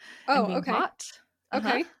that. Oh, and being okay. Hot.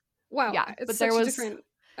 Okay. Wow. Yeah. It's but there was different.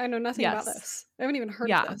 I know nothing about this. I haven't even heard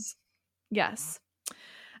of this. Yes.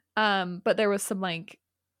 But there was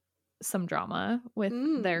some drama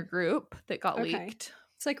with their group that got leaked.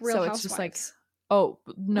 It's like Real Housewives. It's just like, oh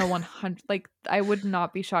no, 100. Like I would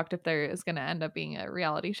not be shocked if there is going to end up being a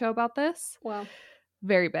reality show about this. Wow.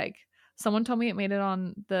 Very big. Someone told me it made it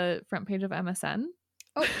on the front page of MSN.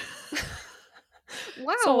 Oh.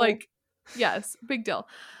 Wow. So like, yes, big deal.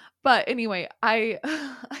 But anyway,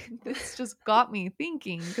 this just got me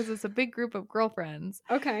thinking because it's a big group of girlfriends.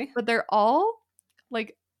 Okay. But they're all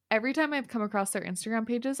like, every time I've come across their Instagram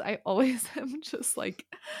pages, I always am just like,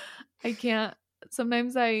 I can't,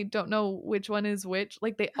 sometimes I don't know which one is which.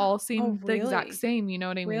 Like they all seem the exact same. You know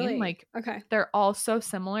what I mean? Like, they're all so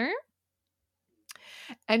similar.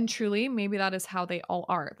 And truly, maybe that is how they all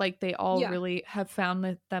are. Like they all really have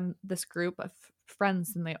found this group of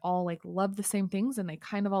friends, and they all like love the same things, and they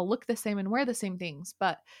kind of all look the same and wear the same things.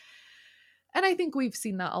 And I think we've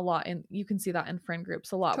seen that a lot, and you can see that in friend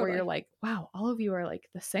groups a lot, where you're like, wow, all of you are like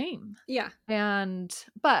the same. Yeah.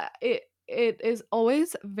 But it is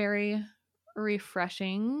always very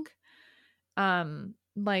refreshing.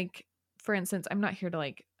 Like for instance, I'm not here to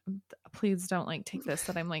like, please don't like take this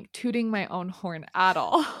that I'm like tooting my own horn at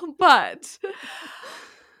all. But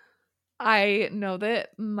I know that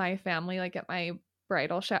my family, like at my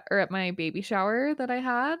bridal shower or at my baby shower that I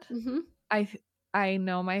had, I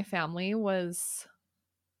know my family was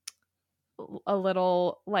a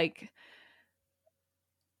little like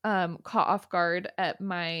caught off guard at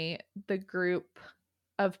the group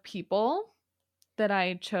of people that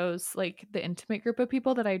I chose, like the intimate group of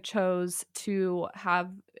people that I chose to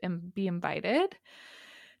have and be invited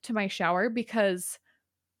to my shower, because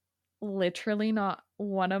literally not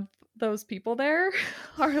one of those people there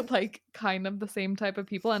are like kind of the same type of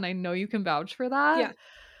people. And I know you can vouch for that. Yeah.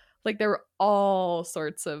 Like there were all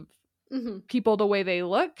sorts of people, the way they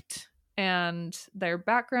looked and their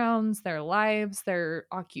backgrounds, their lives, their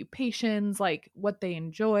occupations, like what they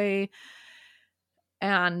enjoy.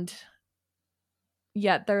 And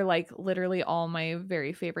yet they're like literally all my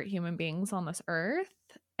very favorite human beings on this earth.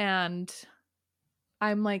 And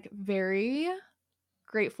I'm like very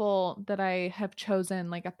grateful that I have chosen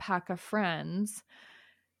like a pack of friends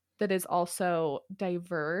that is also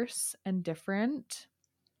diverse and different.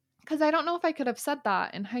 Because I don't know if I could have said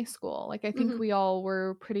that in high school. Like I think we all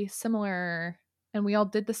were pretty similar and we all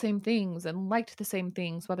did the same things and liked the same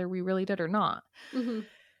things, whether we really did or not. Mm-hmm.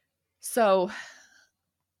 So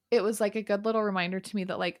it was like a good little reminder to me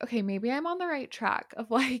that, like, okay, maybe I'm on the right track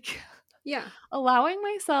of like Yeah. allowing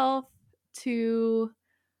myself to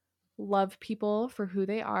love people for who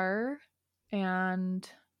they are and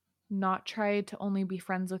not try to only be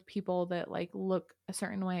friends with people that like look a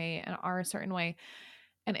certain way and are a certain way.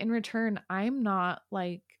 And in return, I'm not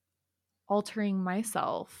like altering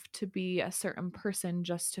myself to be a certain person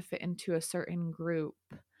just to fit into a certain group.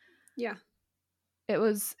 Yeah. It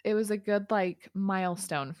was a good like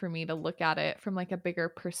milestone for me to look at it from like a bigger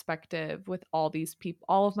perspective with all these people,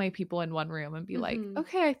 all of my people in one room, and be like, Mm-hmm.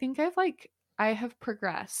 okay, I think I have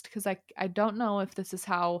progressed, because I don't know if this is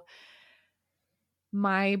how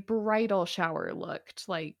my bridal shower looked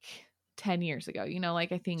like 10 years ago.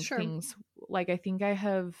 Like I think Sure. things, like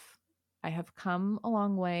I have come a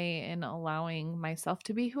long way in allowing myself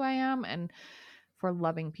to be who I am, and for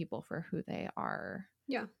loving people for who they are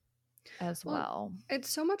Yeah. as Well, well. it's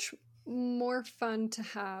so much more fun to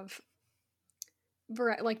have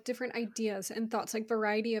like different ideas and thoughts, like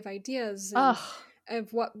variety of ideas and Ugh.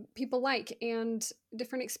 of what people like and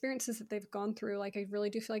different experiences that they've gone through. Like I really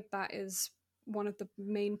do feel like that is one of the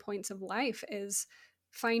main points of life, is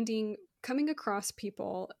coming across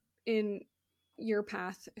people in your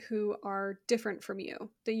path who are different from you,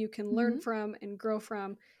 that you can learn Mhm. from and grow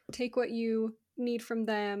from, take what you need from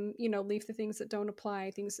them, leave the things that don't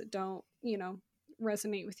apply, things that don't,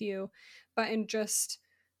 resonate with you, and just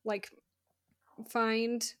like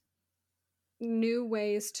find new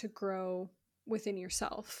ways to grow within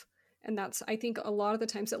yourself. And that's, I think, a lot of the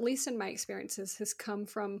times, at least in my experiences, has come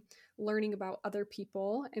from learning about other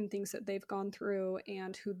people and things that they've gone through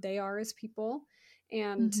and who they are as people,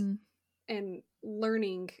 and Mhm.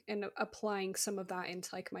 learning and applying some of that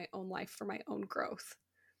into like my own life for my own growth.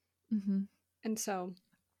 Mhm. And so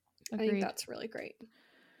I think Agreed. that's really great.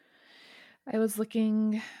 I was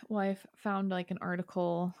looking, well, I found like an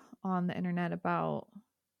article on the internet about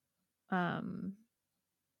um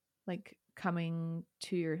like coming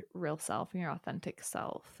to your real self and your authentic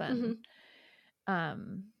self, and Mm-hmm.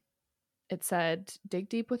 um it said dig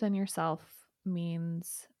deep within yourself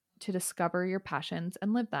means to discover your passions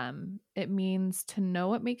and live them. It means to know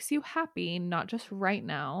what makes you happy, not just right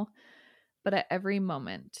now, but at every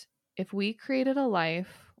moment. If we created a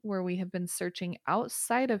life where we have been searching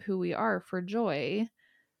outside of who we are for joy,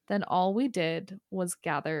 then all we did was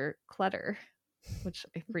gather clutter, which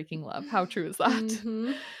I freaking love. How true is that?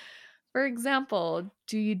 Mm-hmm. For example,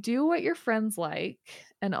 do you do what your friends like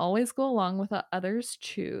and always go along with what others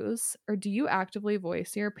choose? Or do you actively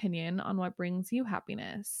voice your opinion on what brings you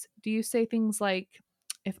happiness? Do you say things like,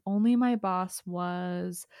 if only my boss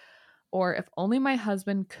was, or if only my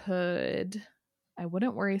husband could, I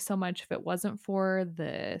wouldn't worry so much if it wasn't for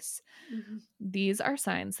this? Mm-hmm. These are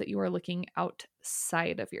signs that you are looking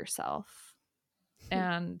outside of yourself.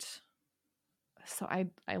 And so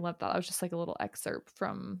I love that. I was just like a little excerpt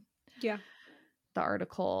from Yeah. the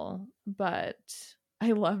article, but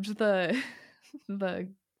I loved the the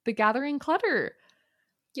the gathering clutter,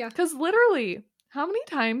 Yeah. because literally, how many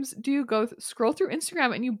times do you go scroll through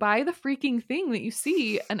Instagram and you buy the freaking thing that you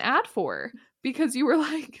see an ad for because you were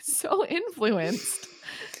like so influenced,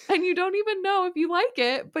 and you don't even know if you like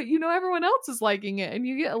it, but everyone else is liking it, and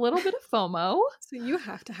you get a little bit of FOMO, So you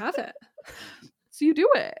have to have it. so you do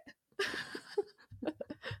it.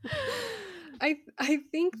 I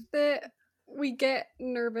think that we get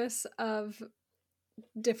nervous of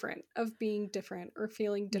being different or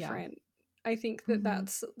feeling Yeah. different. I think that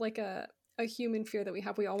that's like a human fear that we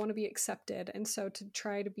have. We all want to be accepted, and so to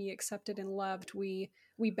try to be accepted and loved, we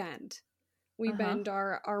bend. We Uh-huh. bend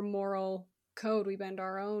our moral code. We bend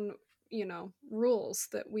our own, rules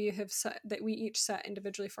that we have set, that we each set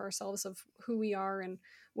individually for ourselves, of who we are and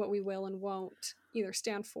what we will and won't either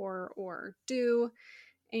stand for or do.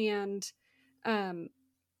 And um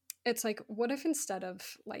it's like, what if instead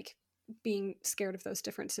of like being scared of those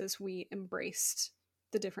differences, we embraced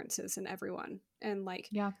the differences in everyone and like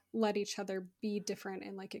Yeah. let each other be different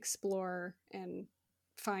and like explore and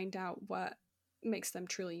find out what makes them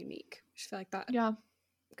truly unique. I just feel like that Yeah,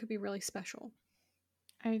 could be really special.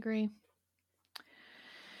 I agree.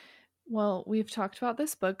 Well, we've talked about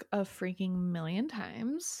this book a freaking million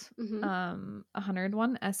times. Mm-hmm.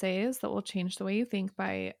 101 Essays That Will Change the Way You Think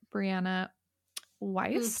by Brianna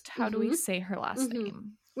Weist. How do we Mm-hmm. say her last Mm-hmm.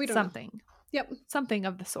 name? We don't know. Something. Yep. Something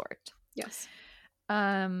of the sort. Yes.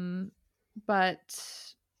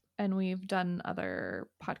 But and we've done other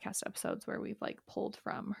podcast episodes where we've like pulled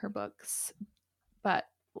from her books, but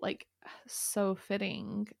like so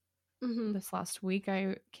fitting. Mm-hmm. This last week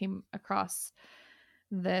I came across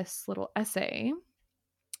this little essay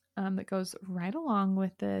that goes right along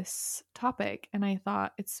with this topic. And I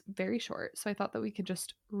thought it's very short. So I thought that we could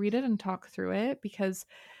just read it and talk through it, because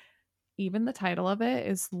even the title of it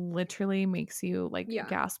is literally makes you like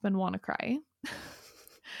gasp and want to cry.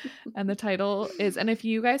 And the title is, and if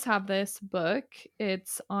you guys have this book,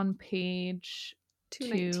 it's on page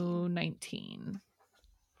 219.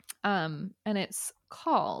 And it's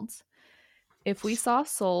called If We Saw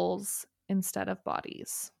Souls Instead of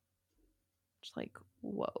Bodies. Just like,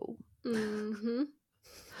 whoa. Mm-hmm.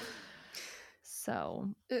 So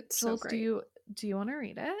it's Jules, so great. Do you want to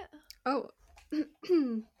read it? Oh,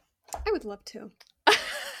 I would love to.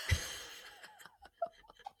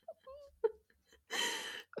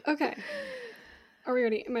 Okay. Are we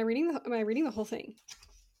ready? Am I reading the whole thing?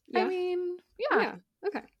 Yeah. I mean, yeah.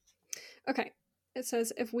 Okay. It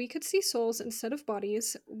says, if we could see souls instead of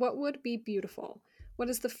bodies, what would be beautiful? What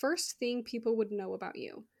is the first thing people would know about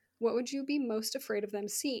you? What would you be most afraid of them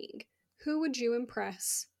seeing? Who would you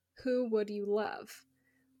impress? Who would you love?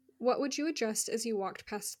 What would you adjust as you walked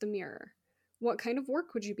past the mirror? What kind of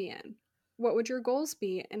work would you be in? What would your goals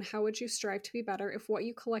be, and how would you strive to be better if what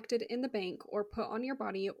you collected in the bank or put on your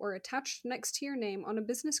body or attached next to your name on a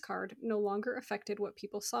business card no longer affected what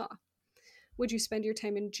people saw? Would you spend your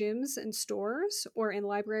time in gyms and stores, or in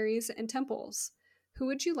libraries and temples? Who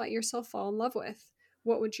would you let yourself fall in love with?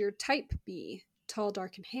 What would your type be? Tall,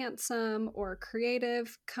 dark, and handsome, or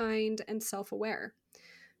creative, kind, and self-aware?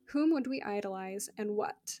 Whom would we idolize, and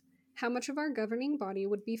what? How much of our governing body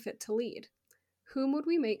would be fit to lead? Whom would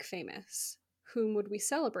we make famous? Whom would we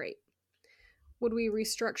celebrate? Would we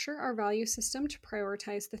restructure our value system to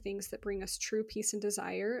prioritize the things that bring us true peace and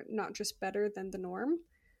desire, not just better than the norm?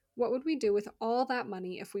 What would we do with all that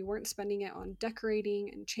money if we weren't spending it on decorating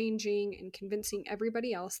and changing and convincing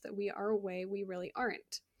everybody else that we are a way we really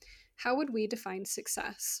aren't? How would we define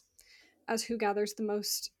success? As who gathers the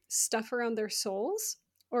most stuff around their souls,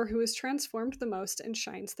 or who is transformed the most and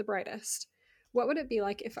shines the brightest? What would it be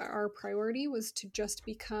like if our priority was to just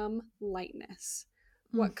become lightness?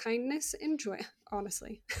 What kindness and joy,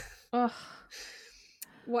 honestly.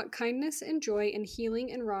 What kindness and joy and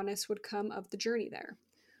healing and rawness would come of the journey there?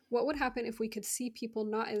 What would happen if we could see people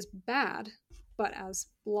not as bad, but as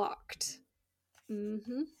blocked?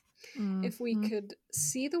 If we could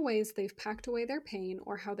see the ways they've packed away their pain,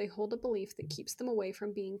 or how they hold a belief that keeps them away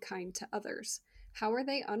from being kind to others. How are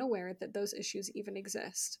they unaware that those issues even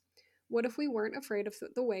exist? What if we weren't afraid of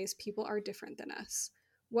the ways people are different than us?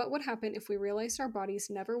 What would happen if we realized our bodies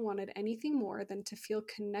never wanted anything more than to feel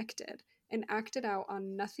connected, and acted out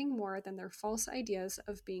on nothing more than their false ideas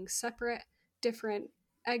of being separate, different,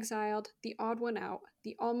 exiled, the odd one out,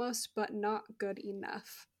 the almost but not good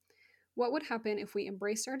enough? What would happen if we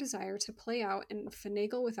embraced our desire to play out and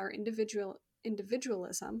finagle with our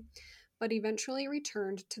individualism, but eventually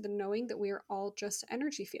returned to the knowing that we are all just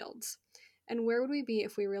energy fields? And where would we be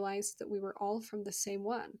if we realized that we were all from the same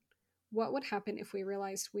one? What would happen if we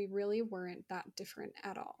realized we really weren't that different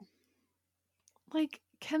at all? Like,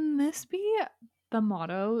 can this be the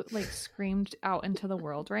motto, like, screamed out into the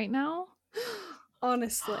world right now?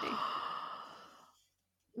 Honestly.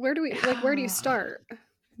 Where do you start?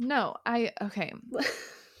 No, okay.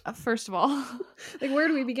 First of all, like, where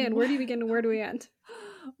do we begin? Where do you begin and where do we end?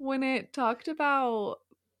 When it talked about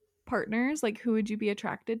partners, like, who would you be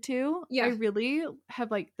attracted to? Yeah. I really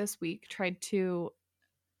have, like, this week tried to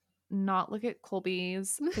not look at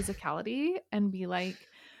Colby's physicality and be like,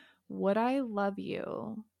 would I love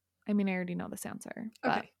you? I mean, I already know this answer.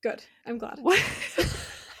 But okay, good. I'm glad.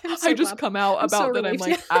 I just come out about that I'm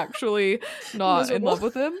like actually not in love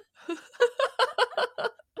with him.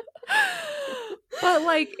 But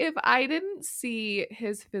like, if I didn't see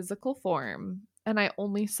his physical form and I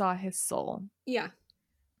only saw his soul, yeah,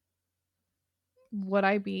 would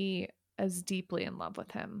I be as deeply in love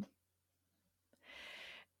with him?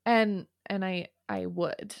 And I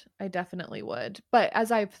would. I definitely would. But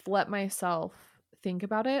as I've let myself think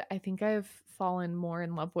about it, I think I've fallen more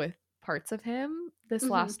in love with parts of him this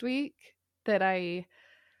last week that I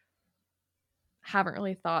haven't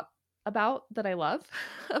really thought about that I love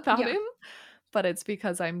about him. But it's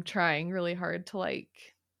because I'm trying really hard to like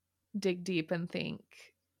dig deep and think,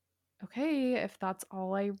 okay, if that's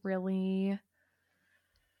all I really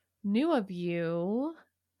knew of you,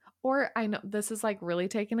 or I know this is like really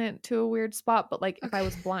taking it to a weird spot, but like if I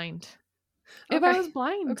was blind. If I was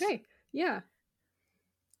blind. Okay. Yeah.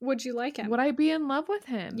 Would you like him? Would I be in love with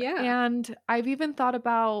him? Yeah. And I've even thought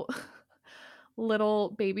about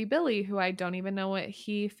little baby Billy, who I don't even know what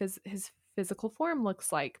his physical form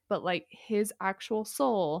looks like, but like his actual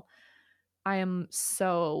soul, I am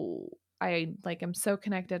so I like am so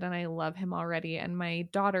connected and I love him already. And my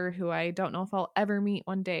daughter, who I don't know if I'll ever meet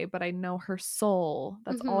one day, but I know her soul.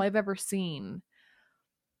 That's all I've ever seen.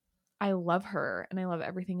 I love her and I love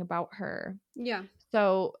everything about her. Yeah.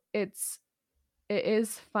 So it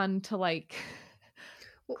is fun to like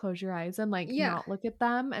close your eyes and like not look at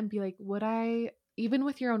them and be like, would I, even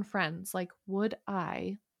with your own friends, like, would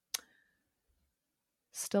I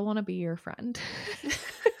still want to be your friend?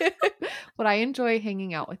 Would I enjoy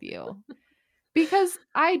hanging out with you? Because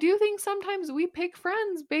I do think sometimes we pick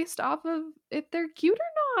friends based off of if they're cute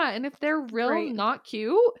or not. And if they're not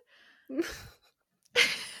cute,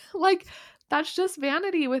 like, that's just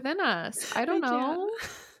vanity within us. I don't know.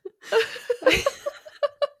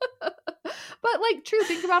 But like, true,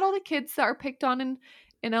 think about all the kids that are picked on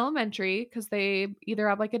in elementary because they either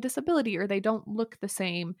have like a disability or they don't look the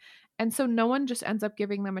same. And so no one just ends up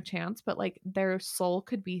giving them a chance, but like their soul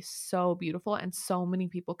could be so beautiful and so many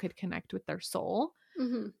people could connect with their soul.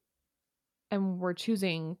 And we're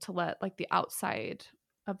choosing to let like the outside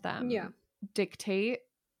of them dictate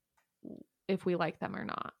if we like them or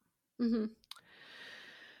not. And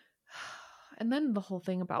then the whole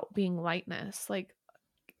thing about being lightness, like,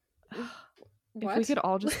 if we could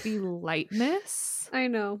all just be lightness. I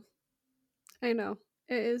know. It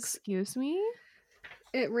is. Excuse me?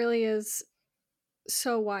 It really is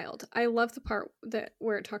so wild. I love the part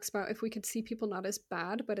where it talks about if we could see people not as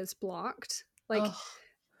bad, but as blocked. Like,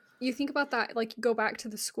 you think about that, like, go back to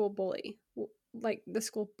the school bully. Like, the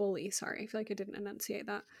school bully, sorry. I feel like I didn't enunciate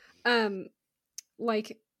that.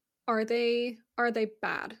 Like, are they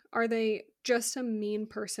bad? Are they just a mean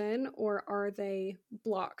person, or are they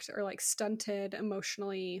blocked or like stunted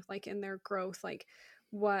emotionally, like in their growth? Like,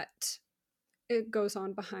 what it goes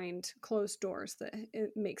on behind closed doors that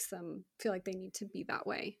it makes them feel like they need to be that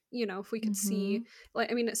way. You know, if we could see, like,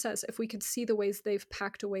 I mean, it says if we could see the ways they've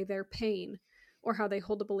packed away their pain, or how they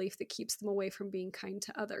hold a belief that keeps them away from being kind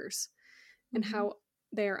to others, and how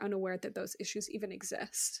they are unaware that those issues even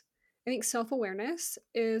exist. I think self-awareness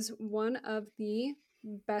is one of the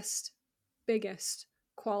best, biggest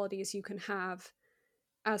qualities you can have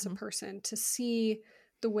as a person, to see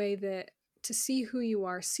the way that, to see who you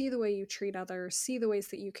are, see the way you treat others, see the ways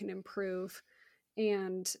that you can improve.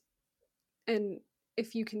 And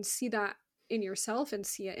if you can see that in yourself and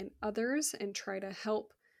see it in others and try to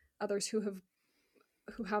help others who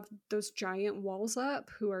have those giant walls up,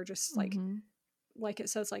 who are just like it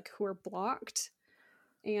says, like, who are blocked.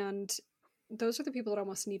 And those are the people that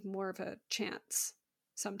almost need more of a chance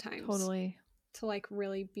sometimes. Totally. To like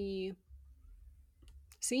really be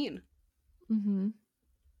seen.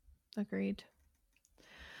 Agreed.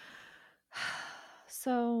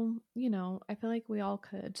 So, you know, I feel like we all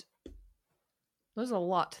could. There's a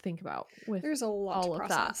lot to think about with There's a lot all to of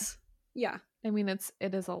process. that. Yeah. I mean,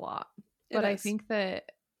 it is a lot. But I think that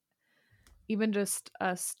even just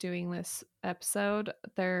us doing this episode,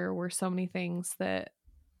 there were so many things that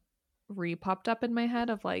popped up in my head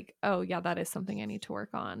of like, oh yeah, that is something I need to work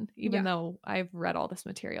on, even though I've read all this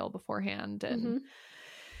material beforehand. And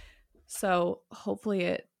so hopefully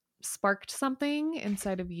it sparked something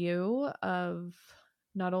inside of you of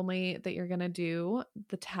not only that you're going to do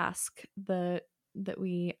the task that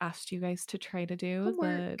we asked you guys to try to do,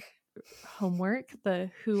 the homework,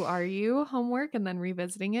 the who are you homework, and then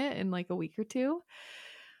revisiting it in like a week or two,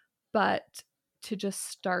 but to just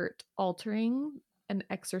start altering and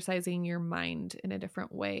exercising your mind in a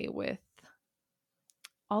different way with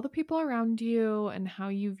all the people around you and how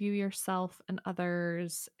you view yourself and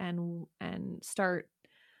others, and start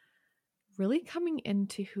really coming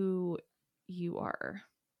into who you are.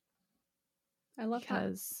 I love that.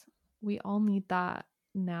 Because we all need that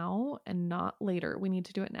now and not later. We need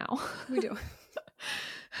to do it now. We do.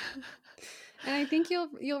 And I think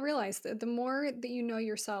you'll realize that the more that you know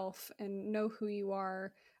yourself and know who you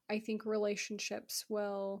are, I think your relationships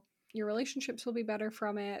will be better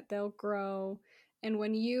from it. They'll grow. And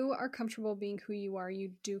when you are comfortable being who you are,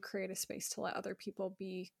 you do create a space to let other people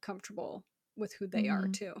be comfortable with who they are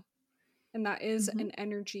too. And that is an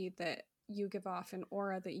energy that you give off, an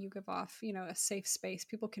aura that you give off, you know, a safe space.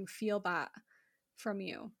 People can feel that from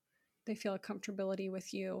you. They feel a comfortability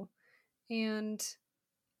with you. And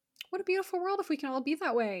what a beautiful world if we can all be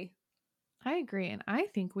that way. I agree. And I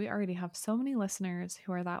think we already have so many listeners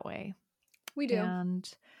who are that way. We do. And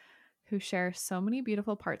who share so many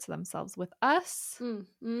beautiful parts of themselves with us.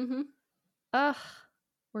 Ugh,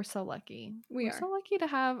 we're so lucky. We're so lucky to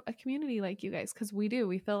have a community like you guys, because we do.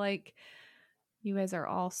 We feel like you guys are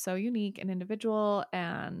all so unique and individual,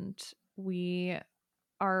 and we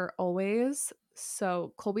are always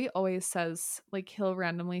So Colby always says, like, he'll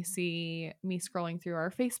randomly see me scrolling through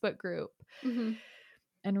our Facebook group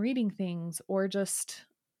and reading things, or just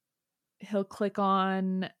he'll click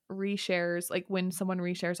on reshares, like when someone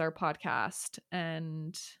reshares our podcast,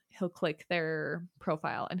 and he'll click their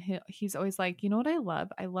profile, and he's always like, you know what I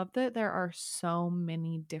love? I love that there are so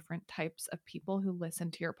many different types of people who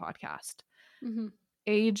listen to your podcast.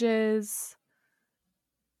 Ages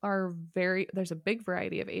are there's a big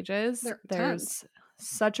variety of ages. There's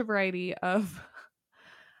such a variety of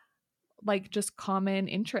like just common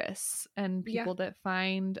interests and people that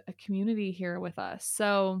find a community here with us.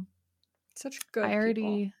 So such good I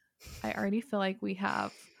already feel like we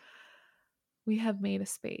have made a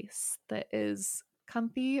space that is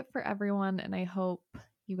comfy for everyone, and I hope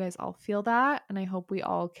you guys all feel that, and I hope we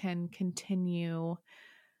all can continue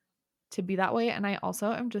to be that way. And I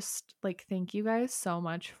also am just like, thank you guys so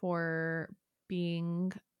much for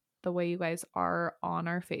being the way you guys are on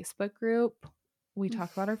our Facebook group. We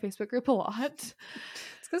talk about our Facebook group a lot. It's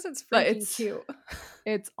because it's freaking cute.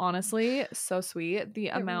 It's honestly so sweet. The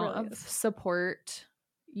amount of support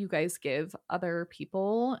you guys give other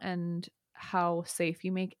people and how safe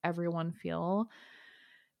you make everyone feel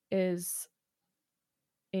is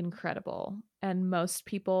incredible. And most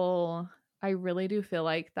people, I really do feel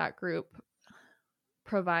like that group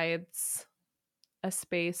provides a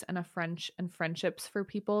space and friendships for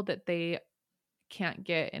people that they can't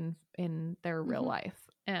get in their real life.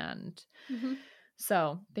 And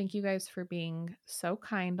so thank you guys for being so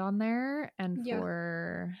kind on there, and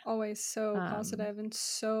for always so positive and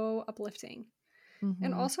so uplifting.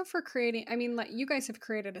 And also for creating, I mean, like, you guys have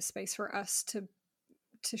created a space for us to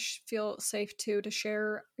feel safe to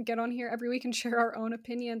share, get on here every week and share our own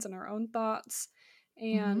opinions and our own thoughts,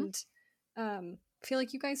 and feel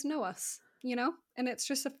like you guys know us, you know? And it's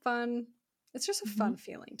just a fun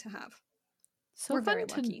feeling to have. So we're fun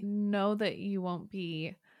to know that you won't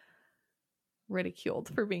be ridiculed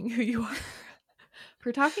for being who you are.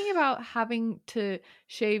 For talking about having to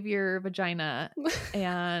shave your vagina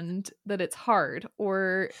and that it's hard,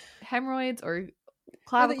 or hemorrhoids, or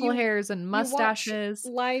clavicle hairs and mustaches.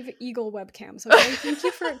 Live Eagle webcams. Okay, thank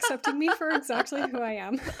you for accepting me for exactly who I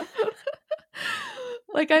am.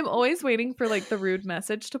 Like, I'm always waiting for like the rude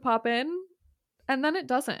message to pop in, and then it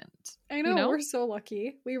doesn't. I know, we're so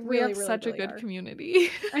lucky. We have such a good community.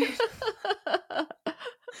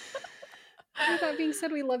 With that being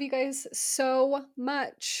said, we love you guys so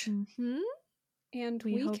much. And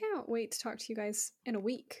we can't wait to talk to you guys in a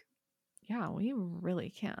week. Yeah, we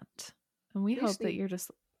really can't. And we hope that you're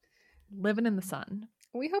just living in the sun.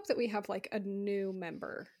 We hope that we have like a new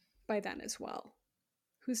member by then as well,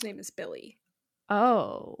 whose name is Billy.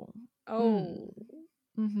 Oh.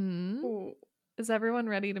 Is everyone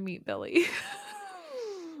ready to meet Billy?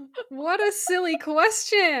 What a silly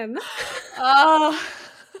question.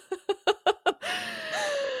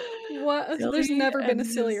 What? There's never been a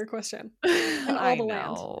sillier question in all the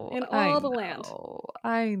land. In all the land.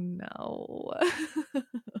 I know.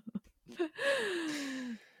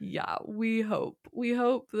 Yeah, we hope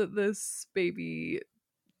that this baby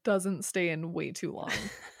doesn't stay in way too long.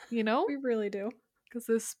 You know? We really do. Because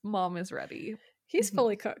this mom is ready. He's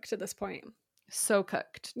fully cooked at this point. So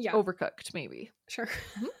cooked. Yeah. Overcooked, maybe. Sure.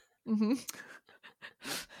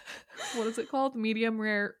 What is it called? Medium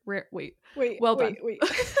rare. Wait. Well done. Wait.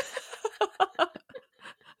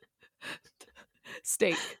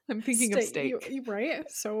 Steak. I'm thinking of steak. Right?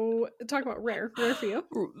 So talk about rare. Rare for you.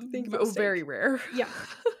 Think about steak. Very rare. Yeah.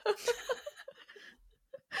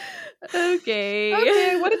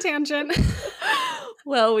 Okay, what a tangent.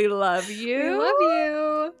 Well, we love you. We love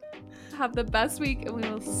you. Have the best week, and we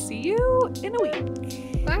will see you in a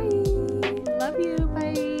week. Bye. Love you.